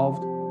get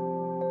solved,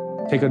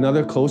 take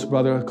another close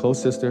brother, a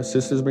close sister.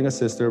 Sisters bring a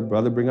sister,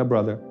 brother bring a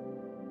brother,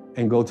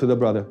 and go to the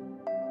brother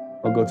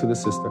or go to the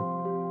sister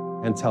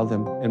and tell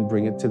them and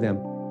bring it to them.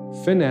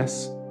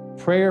 Finesse,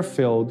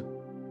 prayer-filled,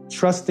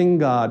 trusting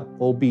God,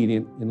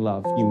 obedient in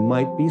love. You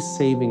might be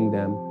saving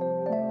them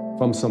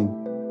from some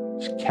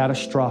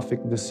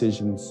catastrophic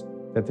decisions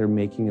that they're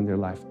making in their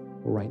life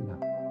right now.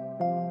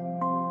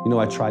 You know,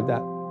 I tried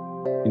that.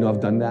 You know, I've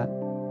done that.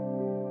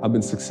 I've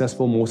been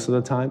successful most of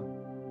the time,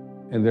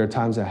 and there are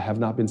times I have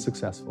not been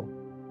successful.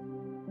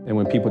 And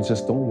when people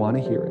just don't want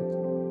to hear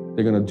it,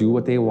 they're going to do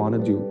what they want to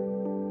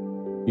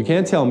do. You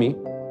can't tell me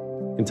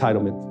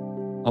entitlement.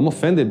 I'm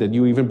offended that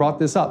you even brought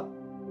this up.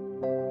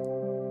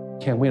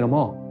 Can't win them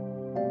all.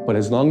 But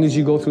as long as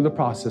you go through the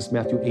process,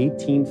 Matthew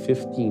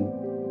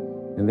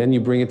 18:15, and then you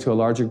bring it to a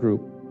larger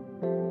group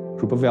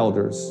of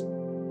elders,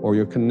 or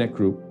your connect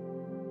group,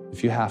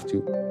 if you have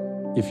to.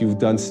 If you've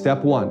done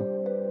step one,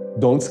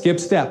 don't skip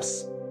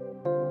steps.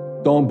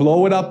 Don't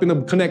blow it up in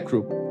a connect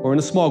group or in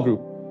a small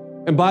group.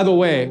 And by the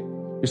way,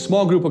 your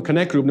small group or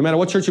connect group, no matter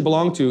what church you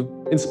belong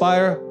to,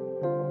 Inspire,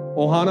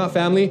 Ohana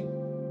family,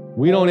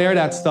 we don't air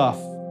that stuff.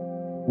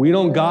 We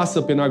don't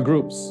gossip in our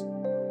groups.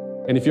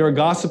 And if you're a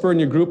gossiper in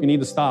your group, you need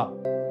to stop.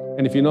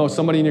 And if you know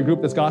somebody in your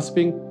group that's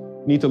gossiping,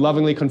 you need to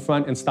lovingly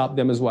confront and stop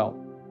them as well.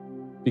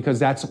 Because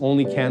that's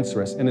only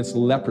cancerous, and it's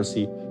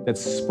leprosy that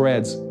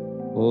spreads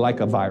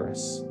like a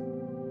virus.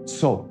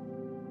 So,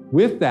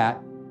 with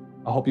that,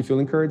 I hope you feel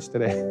encouraged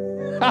today.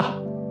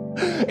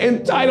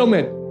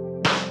 Entitlement,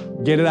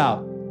 get it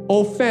out.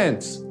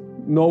 Offense,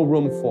 no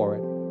room for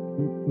it.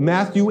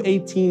 Matthew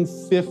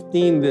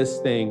 18:15, this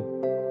thing.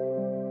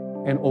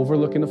 And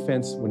overlook an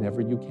offense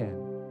whenever you can.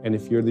 And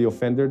if you're the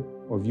offender,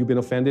 or if you've been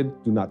offended,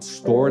 do not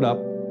store it up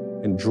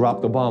and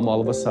drop the bomb all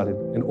of a sudden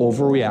and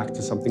overreact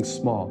to something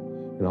small.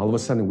 And all of a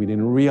sudden, we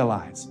didn't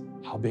realize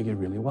how big it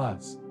really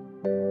was.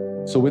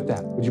 So with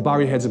that, would you bow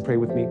your heads and pray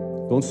with me?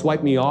 Don't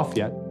swipe me off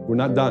yet. We're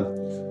not done.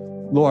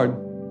 Lord,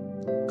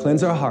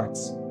 cleanse our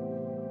hearts.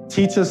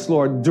 Teach us,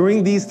 Lord,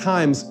 during these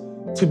times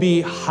to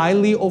be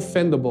highly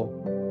offendable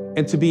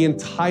and to be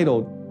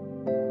entitled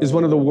is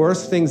one of the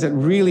worst things that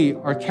really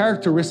are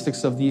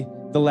characteristics of the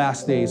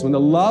last days, when the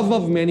love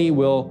of many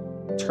will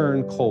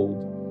turn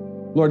cold.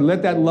 Lord,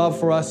 let that love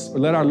for us, or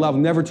let our love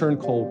never turn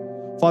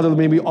cold. Father,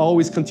 may we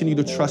always continue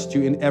to trust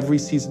you in every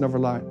season of our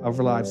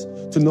lives,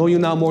 to know you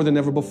now more than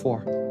ever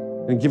before,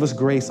 and give us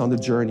grace on the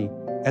journey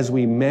as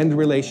we mend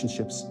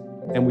relationships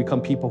and we become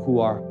people who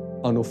are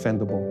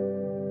unoffendable.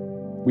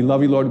 We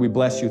love you, Lord. We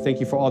bless you. Thank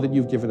you for all that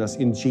you've given us.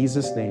 In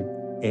Jesus' name,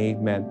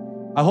 amen.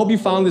 I hope you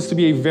found this to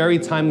be a very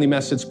timely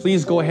message.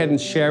 Please go ahead and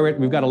share it.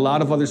 We've got a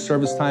lot of other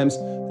service times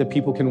that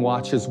people can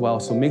watch as well.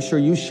 So make sure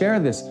you share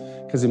this,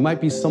 because it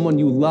might be someone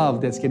you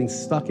love that's getting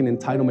stuck in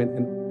entitlement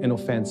and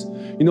offense.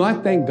 You know, I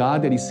thank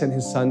God that he sent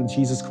his son,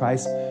 Jesus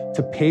Christ,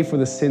 to pay for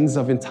the sins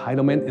of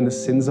entitlement and the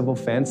sins of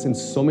offense and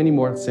so many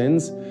more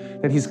sins,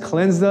 that he's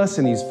cleansed us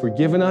and he's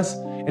forgiven us.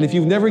 And if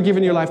you've never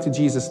given your life to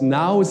Jesus,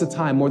 now is the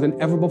time more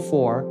than ever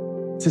before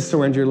to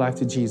surrender your life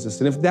to Jesus.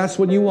 And if that's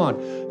what you want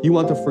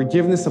the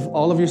forgiveness of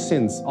all of your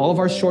sins, all of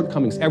our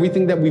shortcomings,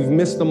 everything that we've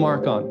missed the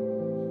mark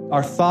on,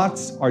 our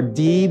thoughts, our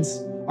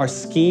deeds, our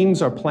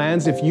schemes, our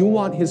plans. If you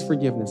want his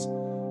forgiveness,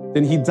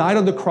 then he died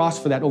on the cross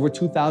for that over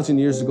 2,000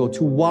 years ago,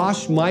 to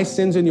wash my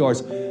sins and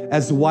yours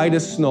as white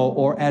as snow,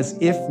 or as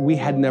if we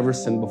had never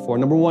sinned before.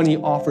 Number one, he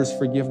offers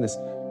forgiveness.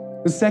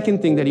 The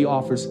second thing that he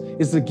offers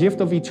is the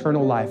gift of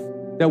eternal life,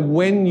 that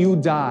when you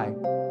die,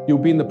 you'll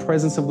be in the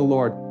presence of the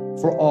Lord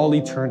for all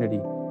eternity.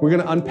 We're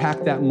going to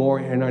unpack that more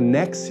in our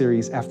next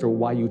series after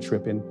Why You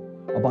Trippin',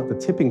 about the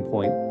tipping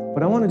point.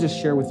 But I want to just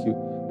share with you,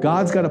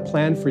 God's got a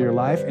plan for your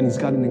life, and he's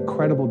got an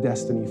incredible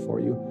destiny for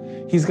you.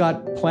 He's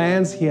got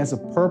plans. He has a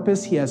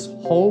purpose. He has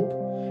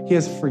hope. He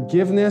has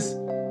forgiveness.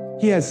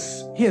 He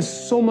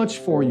has so much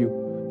for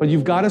you, but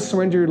you've got to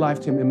surrender your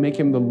life to him and make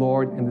him the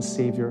Lord and the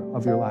Savior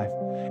of your life.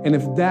 And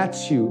if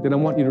that's you, then I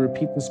want you to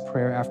repeat this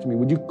prayer after me.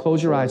 Would you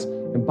close your eyes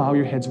and bow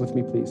your heads with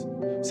me, please?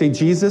 Say,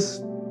 Jesus,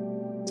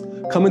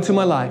 come into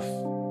my life.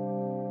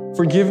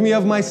 Forgive me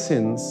of my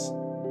sins.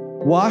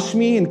 Wash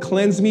me and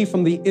cleanse me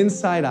from the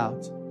inside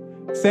out.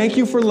 Thank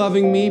you for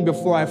loving me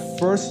before I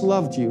first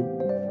loved you.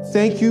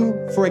 Thank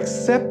you for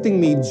accepting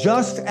me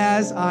just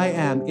as I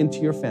am into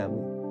your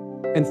family.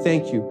 And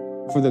thank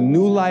you for the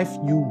new life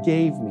you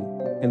gave me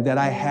and that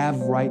I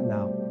have right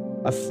now.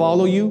 I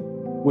follow you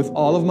with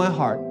all of my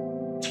heart.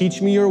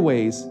 Teach me your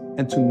ways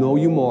and to know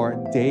you more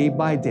day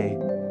by day.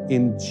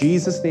 In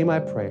Jesus' name I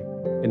pray.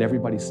 And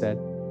everybody said,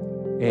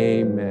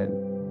 amen.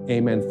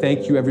 Amen.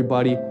 Thank you,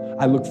 everybody.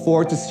 I look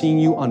forward to seeing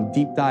you on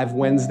Deep Dive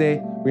Wednesday.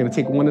 We're going to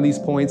take one of these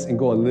points and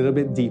go a little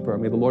bit deeper.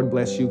 May the Lord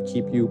bless you,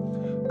 keep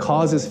you,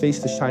 cause his face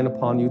to shine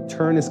upon you,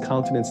 turn his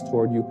countenance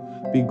toward you,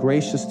 be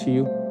gracious to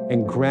you,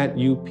 and grant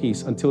you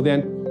peace. Until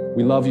then,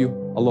 we love you.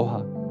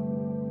 Aloha.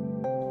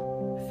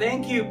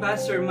 Thank you,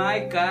 Pastor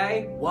Mike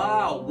Kai.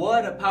 Wow,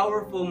 what a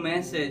powerful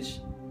message.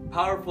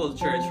 Powerful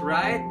church,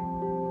 right?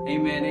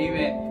 Amen,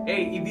 amen.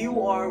 Hey, if you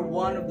are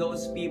one of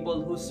those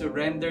people who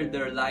surrendered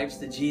their lives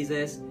to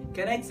Jesus,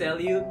 can I tell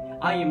you,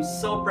 I am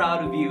so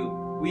proud of you.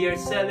 We are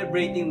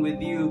celebrating with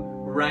you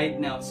right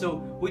now.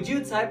 So, would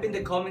you type in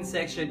the comment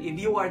section if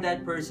you are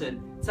that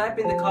person? Type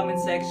in the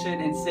comment section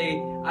and say,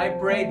 I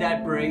prayed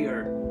that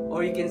prayer.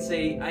 Or you can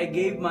say, I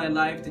gave my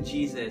life to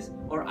Jesus.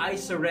 Or I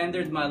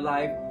surrendered my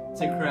life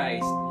to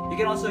Christ. You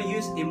can also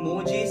use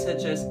emojis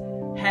such as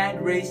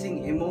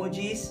hand-raising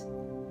emojis.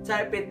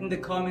 Type it in the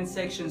comment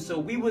section so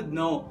we would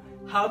know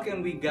how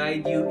can we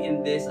guide you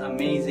in this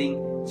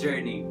amazing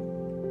journey.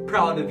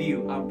 Proud of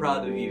you. I'm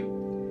proud of you.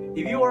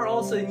 If you are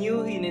also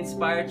new in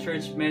Inspire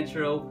Church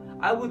Metro,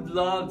 I would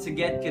love to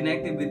get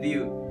connected with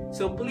you.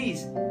 So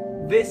please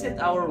visit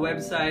our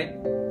website,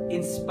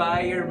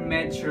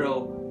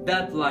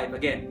 inspiremetro.live.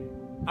 Again,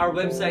 our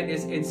website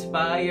is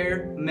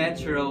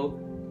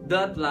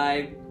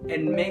inspiremetro.live,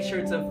 and make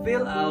sure to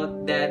fill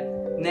out that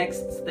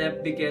next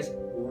step because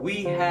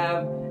we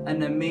have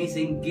an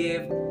amazing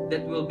gift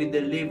that will be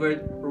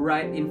delivered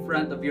right in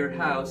front of your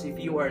house if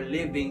you are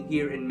living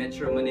here in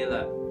Metro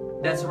Manila.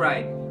 That's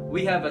right.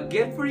 We have a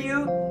gift for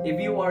you if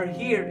you are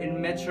here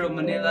in Metro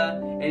Manila,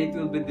 and it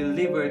will be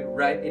delivered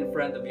right in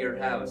front of your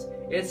house.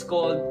 It's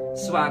called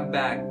swag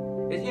bag.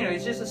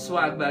 It's just a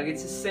swag bag.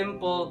 It's a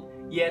simple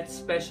yet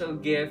special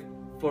gift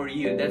for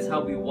you. That's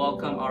how we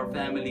welcome our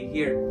family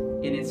here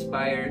in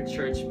Inspire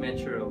Church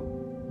Metro.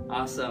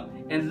 Awesome.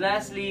 And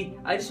lastly,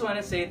 I just want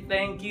to say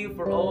thank you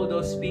for all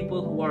those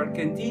people who are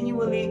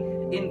continually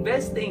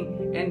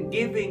investing and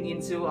giving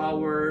into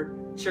our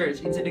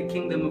church, into the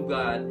kingdom of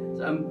God.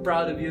 So I'm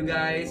proud of you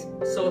guys.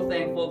 So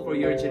thankful for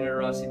your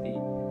generosity.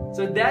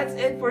 So that's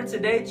it for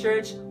today,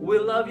 church. We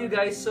love you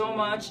guys so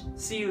much.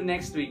 See you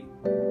next week.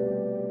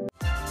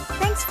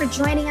 Thanks for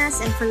joining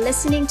us and for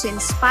listening to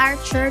Inspire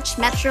Church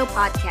Metro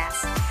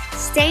podcast.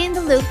 Stay in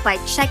the loop by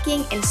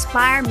checking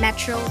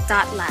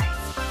inspiremetro.live.